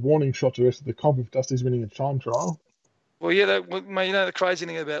a bit of a warning shot to the rest of the comp if Dusty's winning a time trial. Well, yeah, the crazy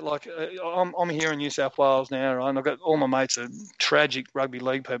thing about I'm here in New South Wales now, right? And I've got all my mates are tragic rugby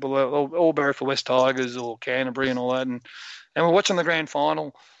league people, all barrack for West Tigers or Canterbury and all that, and we're watching the grand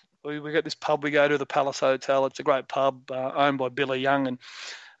final. We got this pub we go to, the Palace Hotel. It's a great pub owned by Billy Young and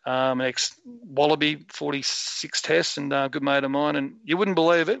an ex-Wallaby 46 Test and a good mate of mine. And you wouldn't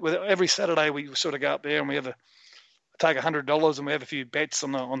believe it. Every Saturday we sort of go up there and we take $100 and we have a few bets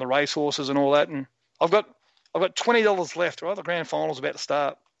on the race horses and all that. And I've got $20 left. Right, the grand final's about to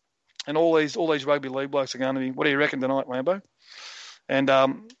start, and all these rugby league blokes are going to be. What do you reckon tonight, Lambo? And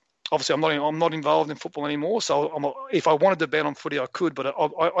obviously, I'm not involved in football anymore. So if I wanted to bet on footy, I could, but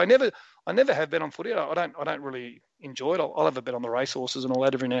I never have bet on footy. I don't really enjoy it. I'll have a bet on the racehorses and all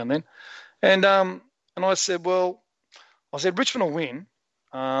that every now and then. And I said, Richmond will win.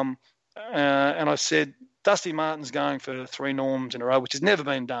 And I said, Dusty Martin's going for 3 norms in a row, which has never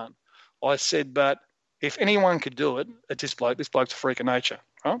been done. I said, but if anyone could do it, it's this bloke. This bloke's a freak of nature,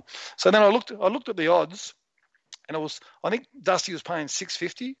 right? So then I looked at the odds, and I think Dusty was paying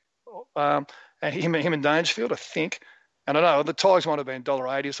 $6.50. And him and Dangerfield, I think, and I know the Tigers might have been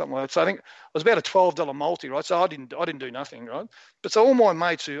 $1.80 or something like that. So I think it was about a $12 multi, right? So I didn't do nothing, right? But so all my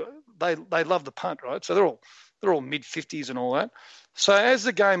mates they love the punt, right? So they're all mid-50s and all that. So as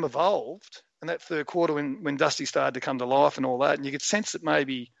the game evolved, and that third quarter when Dusty started to come to life and all that, and you could sense that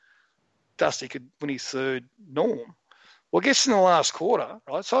maybe Dusty could win his 3rd norm. Well, it gets in the last quarter,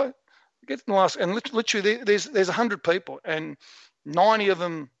 right? So it gets in the last, and literally there's 100 people, and 90 of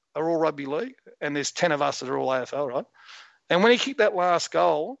them are all rugby league, and there's 10 of us that are all AFL, right? And when he kicked that last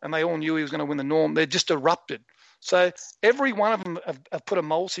goal, and they all knew he was going to win the Norm, they just erupted. So every one of them have put a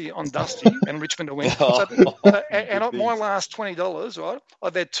multi on Dusty and Richmond to win. And on my last $20, right,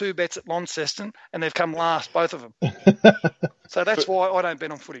 I've had 2 bets at Launceston, and they've come last, both of them. So that's why I don't bet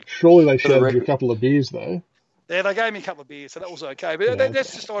on footy. Surely they showed you a couple of beers, though. Yeah, they gave me a couple of beers, so that was okay. But that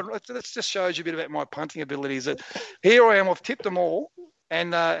just shows you a bit about my punting abilities. That here I am, I've tipped them all,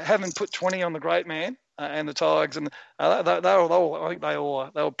 and haven't put 20 on the Great Man and the Tigers, and I think they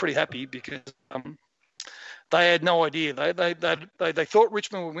were pretty happy because they had no idea. They thought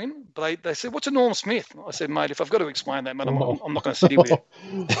Richmond would win, but they said, "What's a Norm Smith?" I said, "Mate, if I've got to explain that, mate, I'm not going to sit here with you."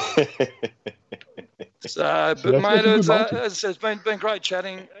 But mate, it's been great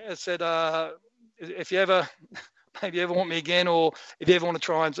chatting. I said, if you ever want me again, or if you ever want to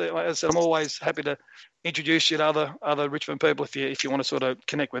try and, like I said, I'm always happy to introduce you to other Richmond people. If you want to sort of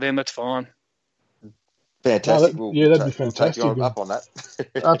connect with them, that's fine. Fantastic. That'd be fantastic. We'll take you up on that.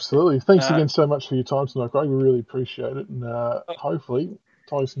 Absolutely. Thanks again so much for your time tonight, Craig. We really appreciate it. And hopefully,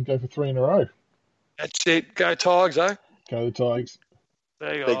 Tigers can go for 3 in a row. That's it. Go Tigers, eh? Go the Tigers.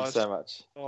 There you go. Thank you so much.